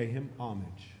come to pay him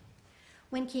homage."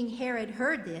 When King Herod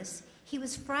heard this, he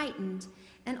was frightened,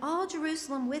 and all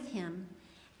Jerusalem with him.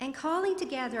 And calling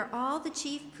together all the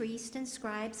chief priests and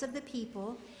scribes of the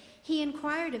people, he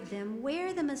inquired of them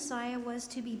where the Messiah was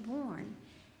to be born.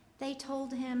 They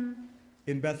told him,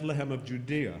 "In Bethlehem of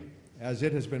Judea, as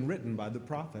it has been written by the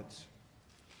prophets."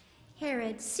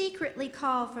 Herod secretly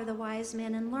called for the wise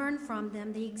men and learned from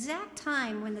them the exact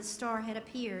time when the star had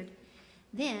appeared.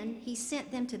 Then he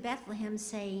sent them to Bethlehem,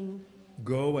 saying,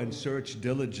 "Go and search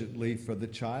diligently for the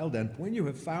child, and when you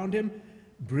have found him,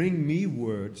 bring me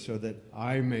word so that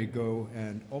I may go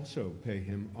and also pay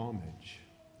him homage."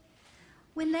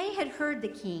 When they had heard the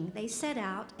king, they set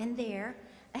out, and there,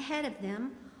 ahead of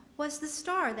them, was the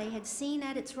star they had seen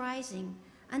at its rising,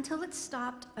 until it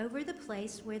stopped over the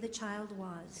place where the child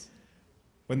was.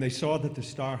 When they saw that the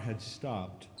star had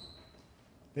stopped,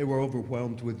 they were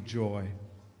overwhelmed with joy.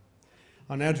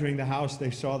 On entering the house,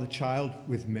 they saw the child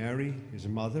with Mary, his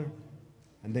mother,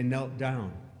 and they knelt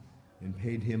down and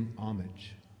paid him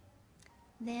homage.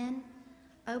 Then,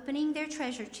 opening their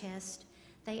treasure chest,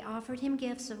 they offered him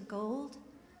gifts of gold,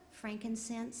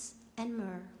 frankincense, and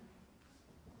myrrh.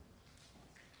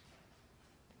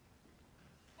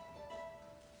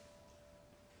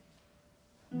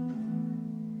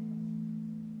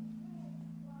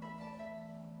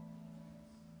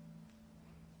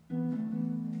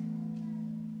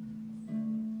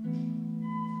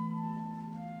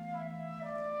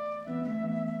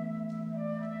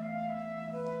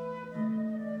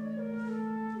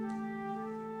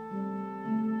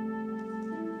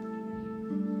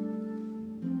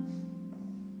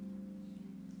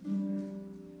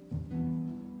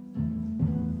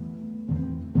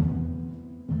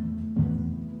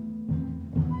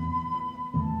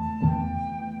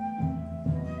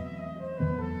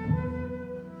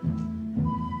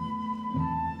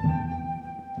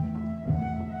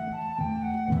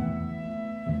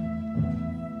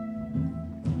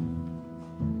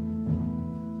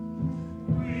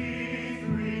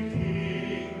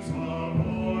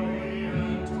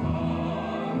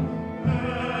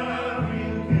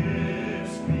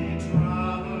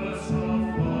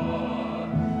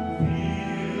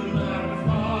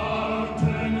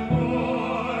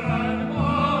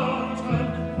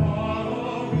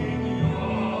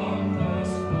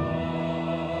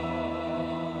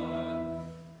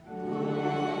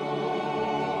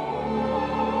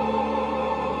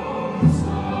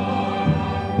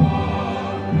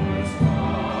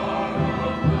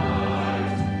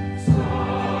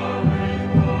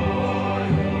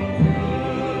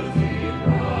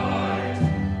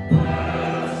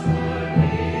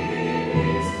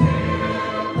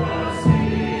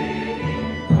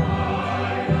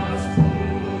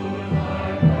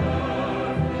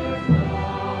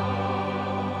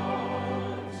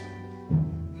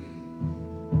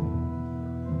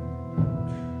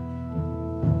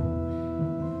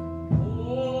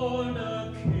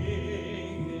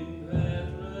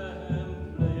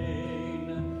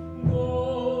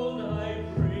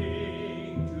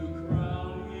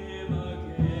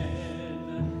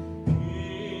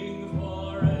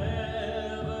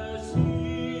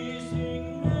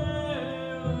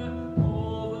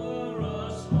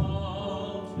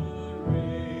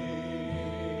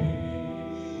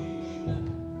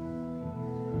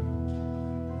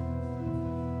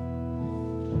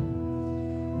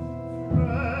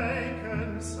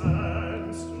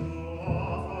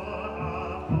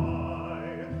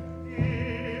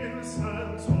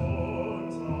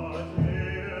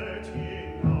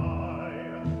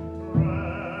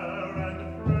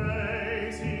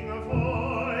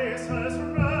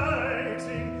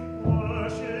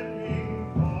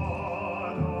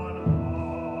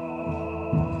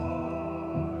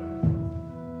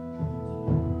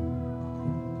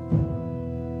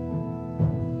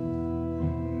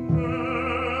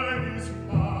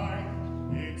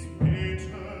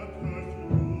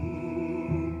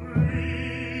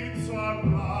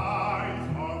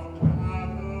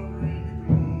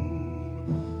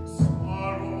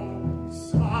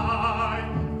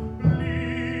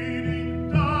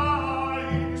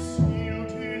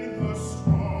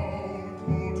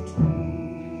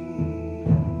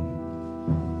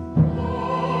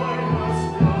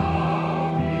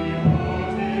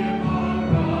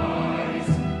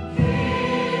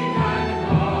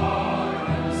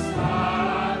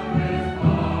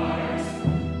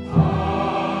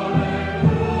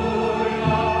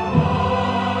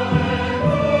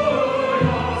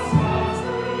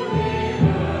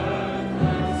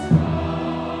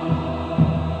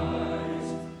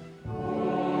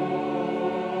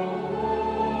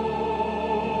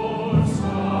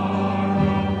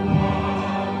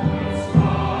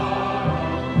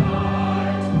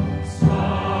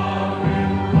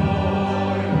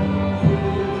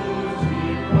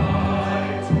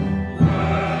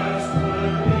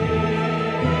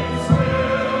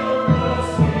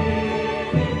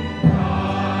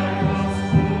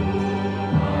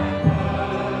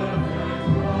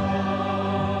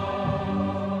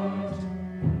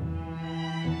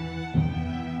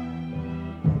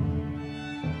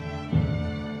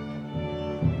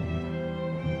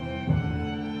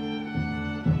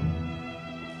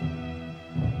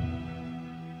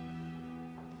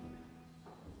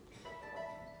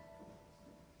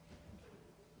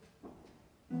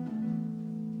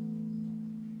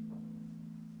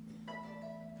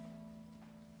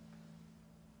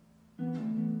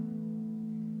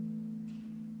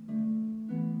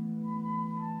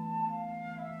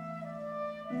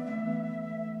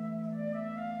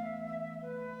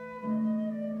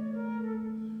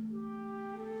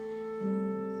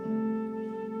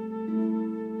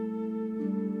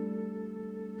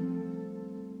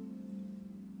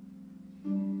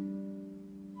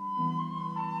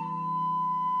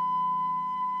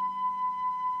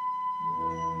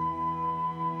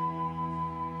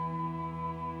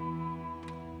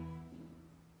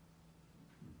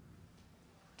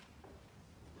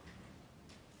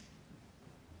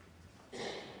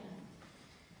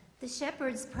 The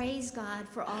shepherds praised God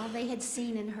for all they had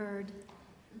seen and heard.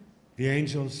 The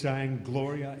angels sang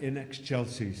Gloria in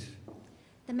excelsis.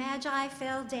 The Magi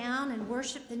fell down and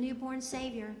worshiped the newborn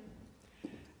Savior.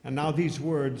 And now these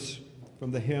words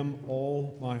from the hymn,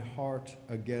 All My Heart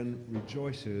Again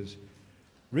Rejoices,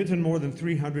 written more than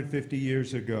 350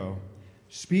 years ago,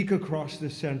 speak across the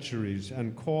centuries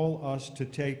and call us to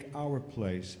take our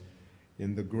place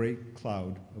in the great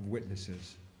cloud of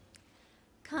witnesses.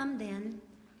 Come then,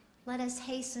 let us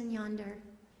hasten yonder.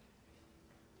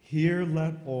 Here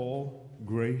let all,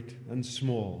 great and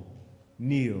small,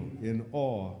 kneel in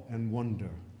awe and wonder.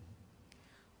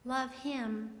 Love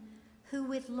him who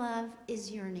with love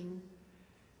is yearning.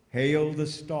 Hail the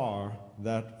star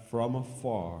that from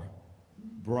afar,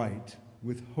 bright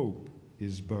with hope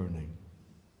is burning.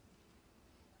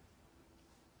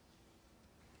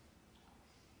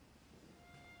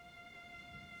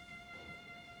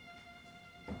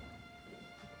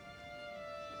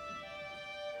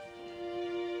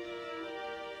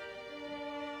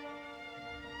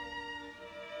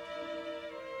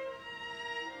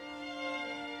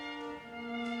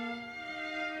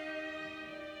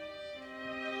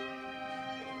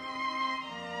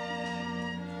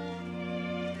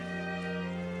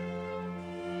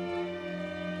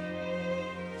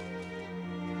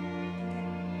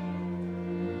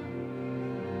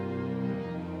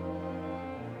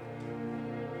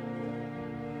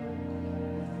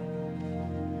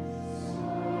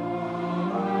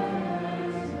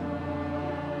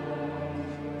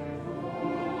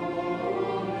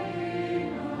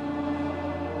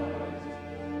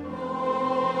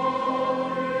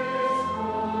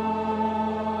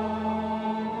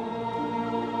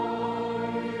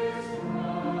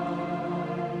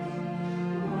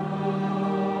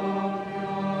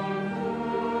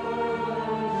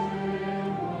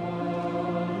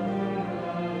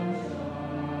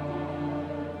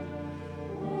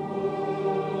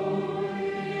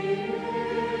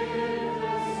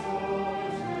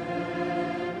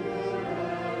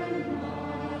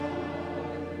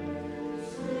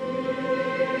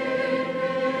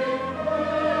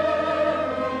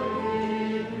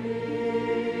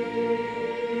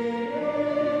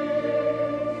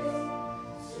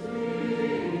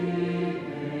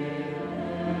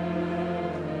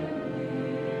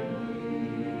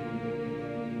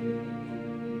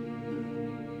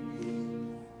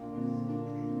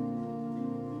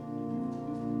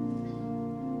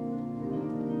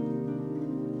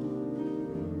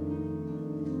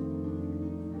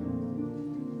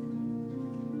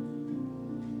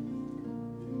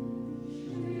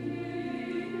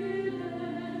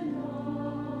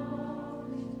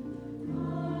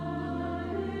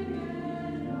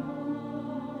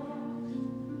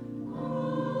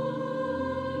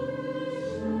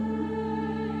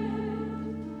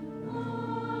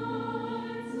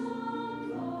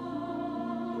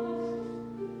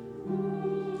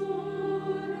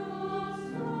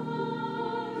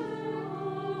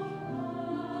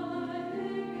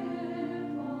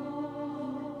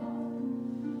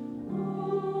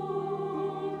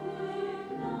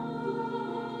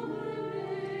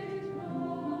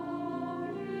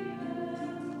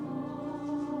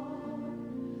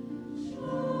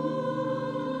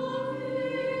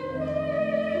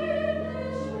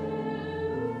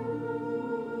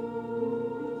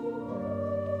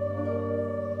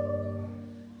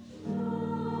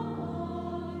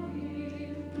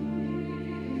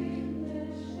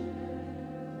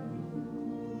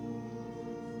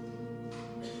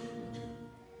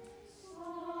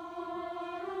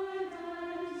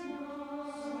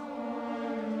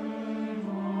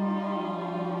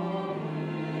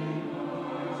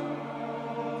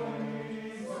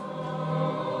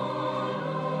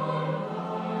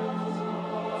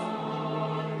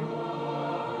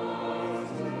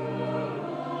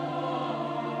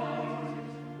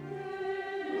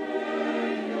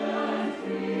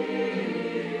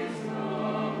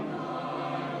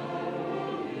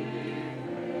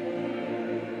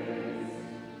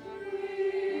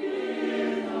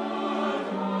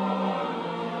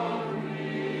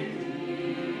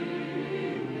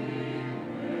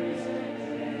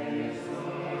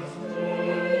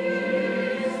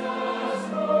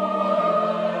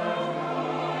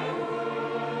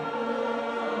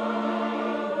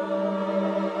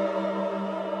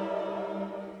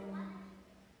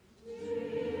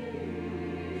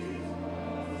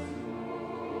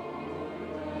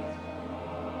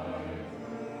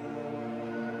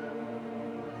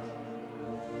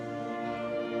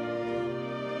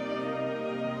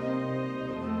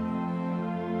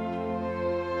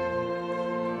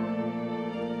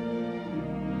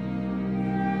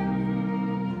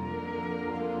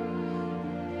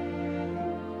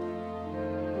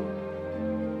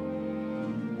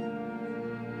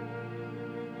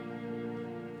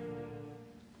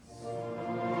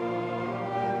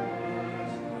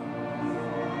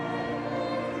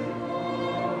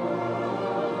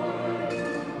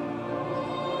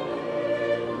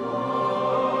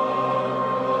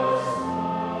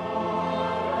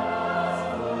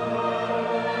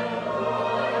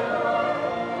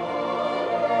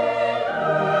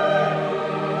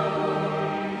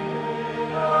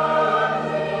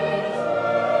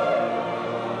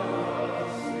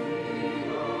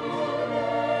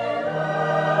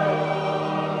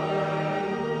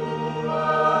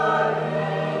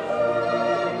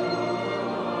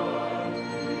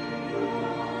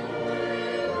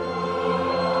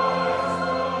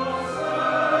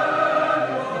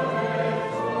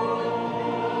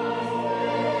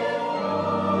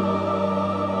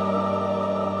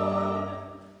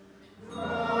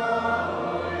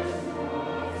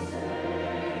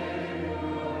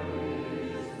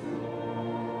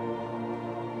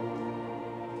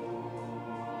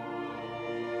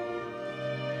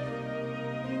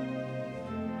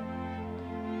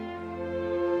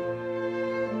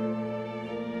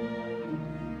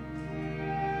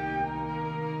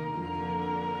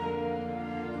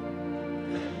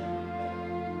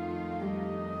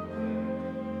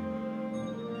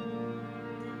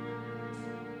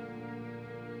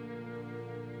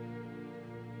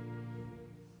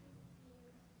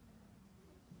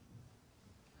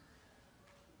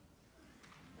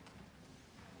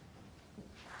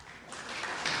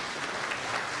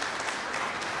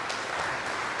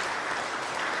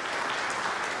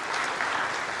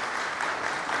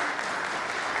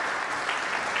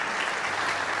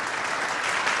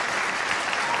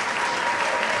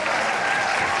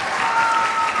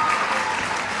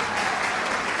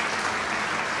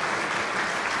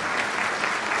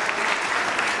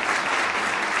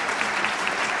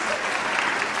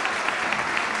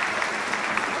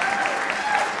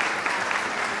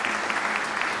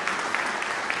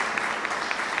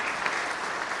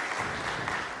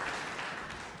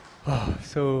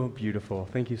 so beautiful.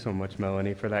 Thank you so much,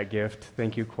 Melanie, for that gift.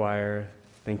 Thank you, choir.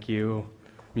 Thank you,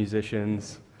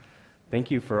 musicians. Thank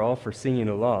you for singing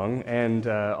along, and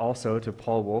also to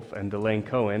Paul Wolf and Delane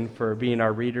Cohen for being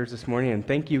our readers this morning. And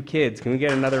thank you, kids. Can we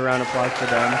get another round of applause for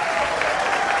them?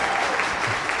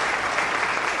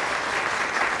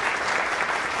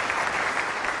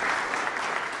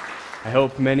 I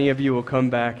hope many of you will come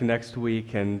back next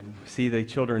week and see the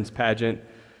children's pageant.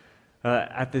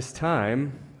 At this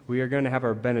time, we are going to have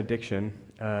our benediction,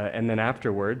 and then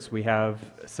afterwards we have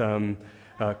some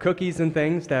cookies and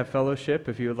things to have fellowship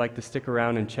if you would like to stick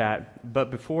around and chat.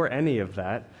 But before any of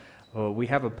that, we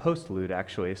have a postlude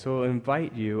actually, so we'll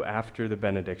invite you after the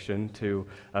benediction to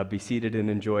be seated and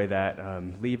enjoy that.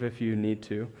 Leave if you need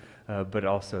to, but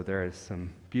also there is some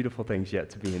beautiful things yet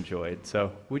to be enjoyed.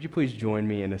 So would you please join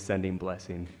me in a sending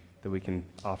blessing that we can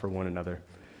offer one another.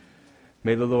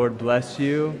 May the Lord bless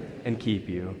you and keep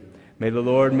you. May the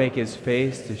Lord make his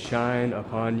face to shine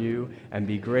upon you and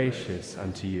be gracious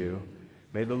unto you.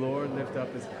 May the Lord lift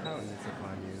up his countenance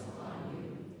upon you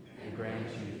and grant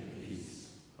you peace.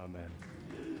 Amen.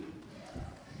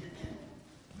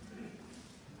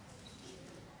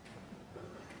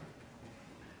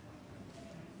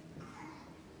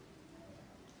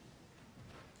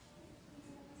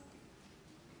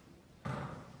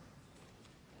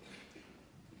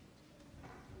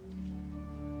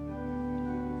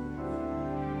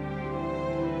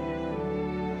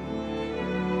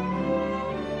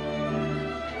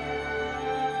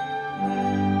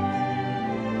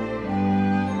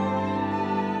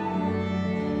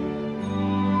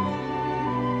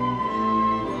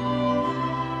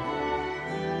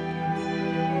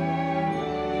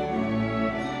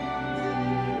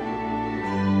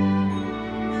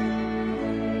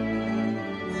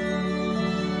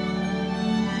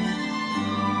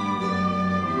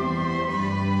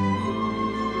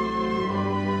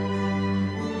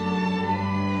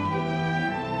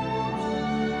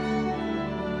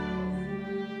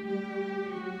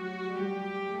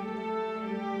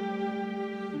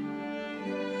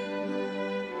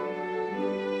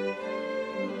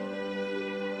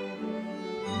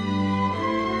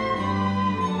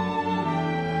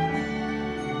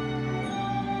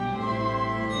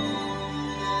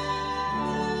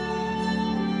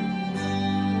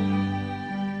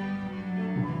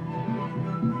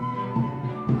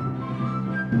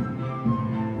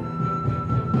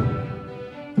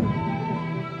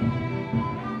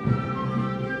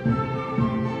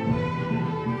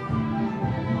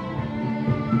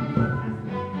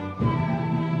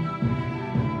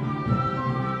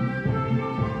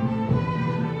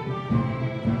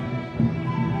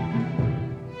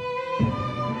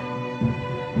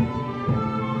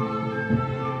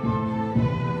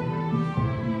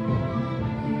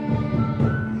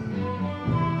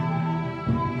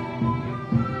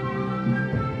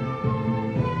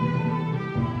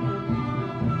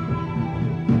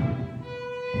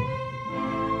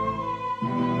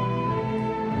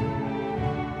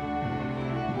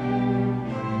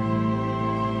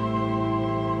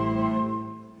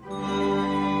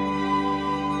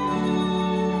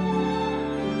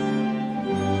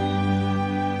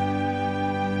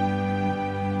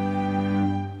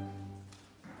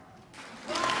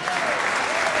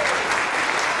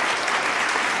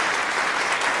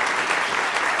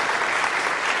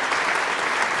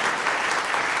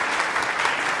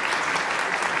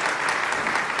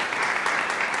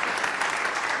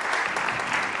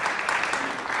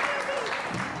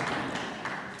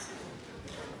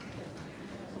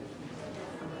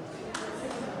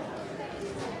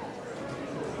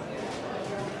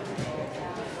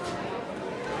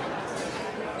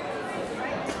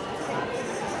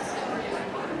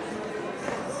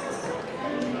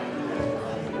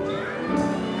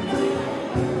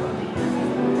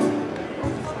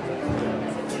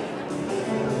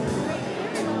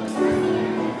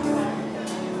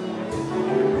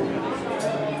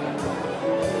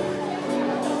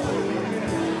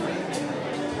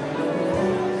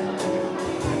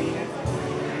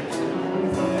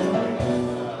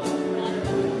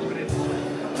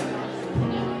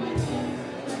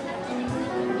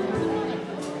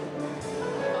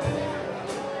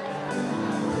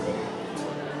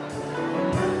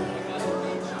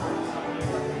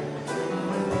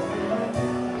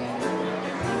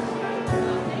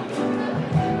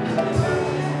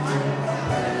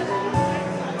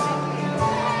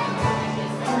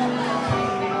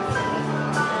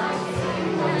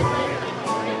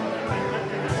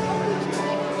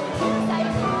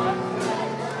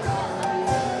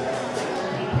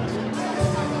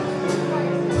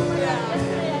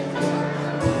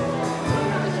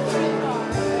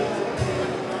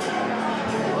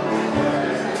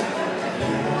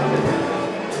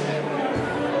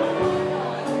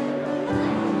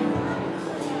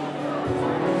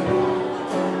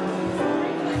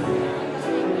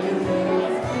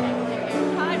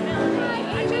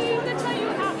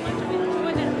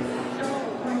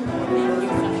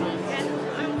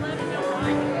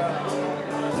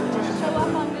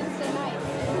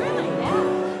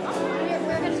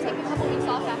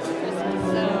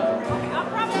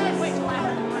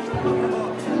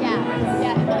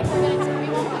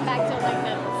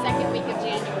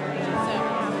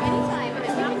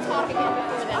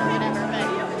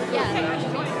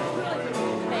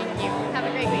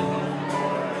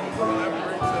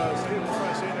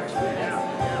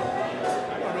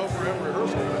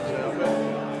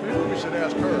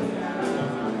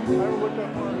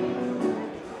 Congratulations,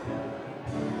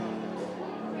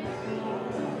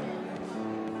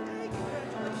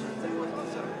 that was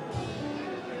awesome.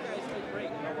 You guys did great.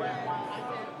 You know what? I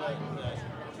felt like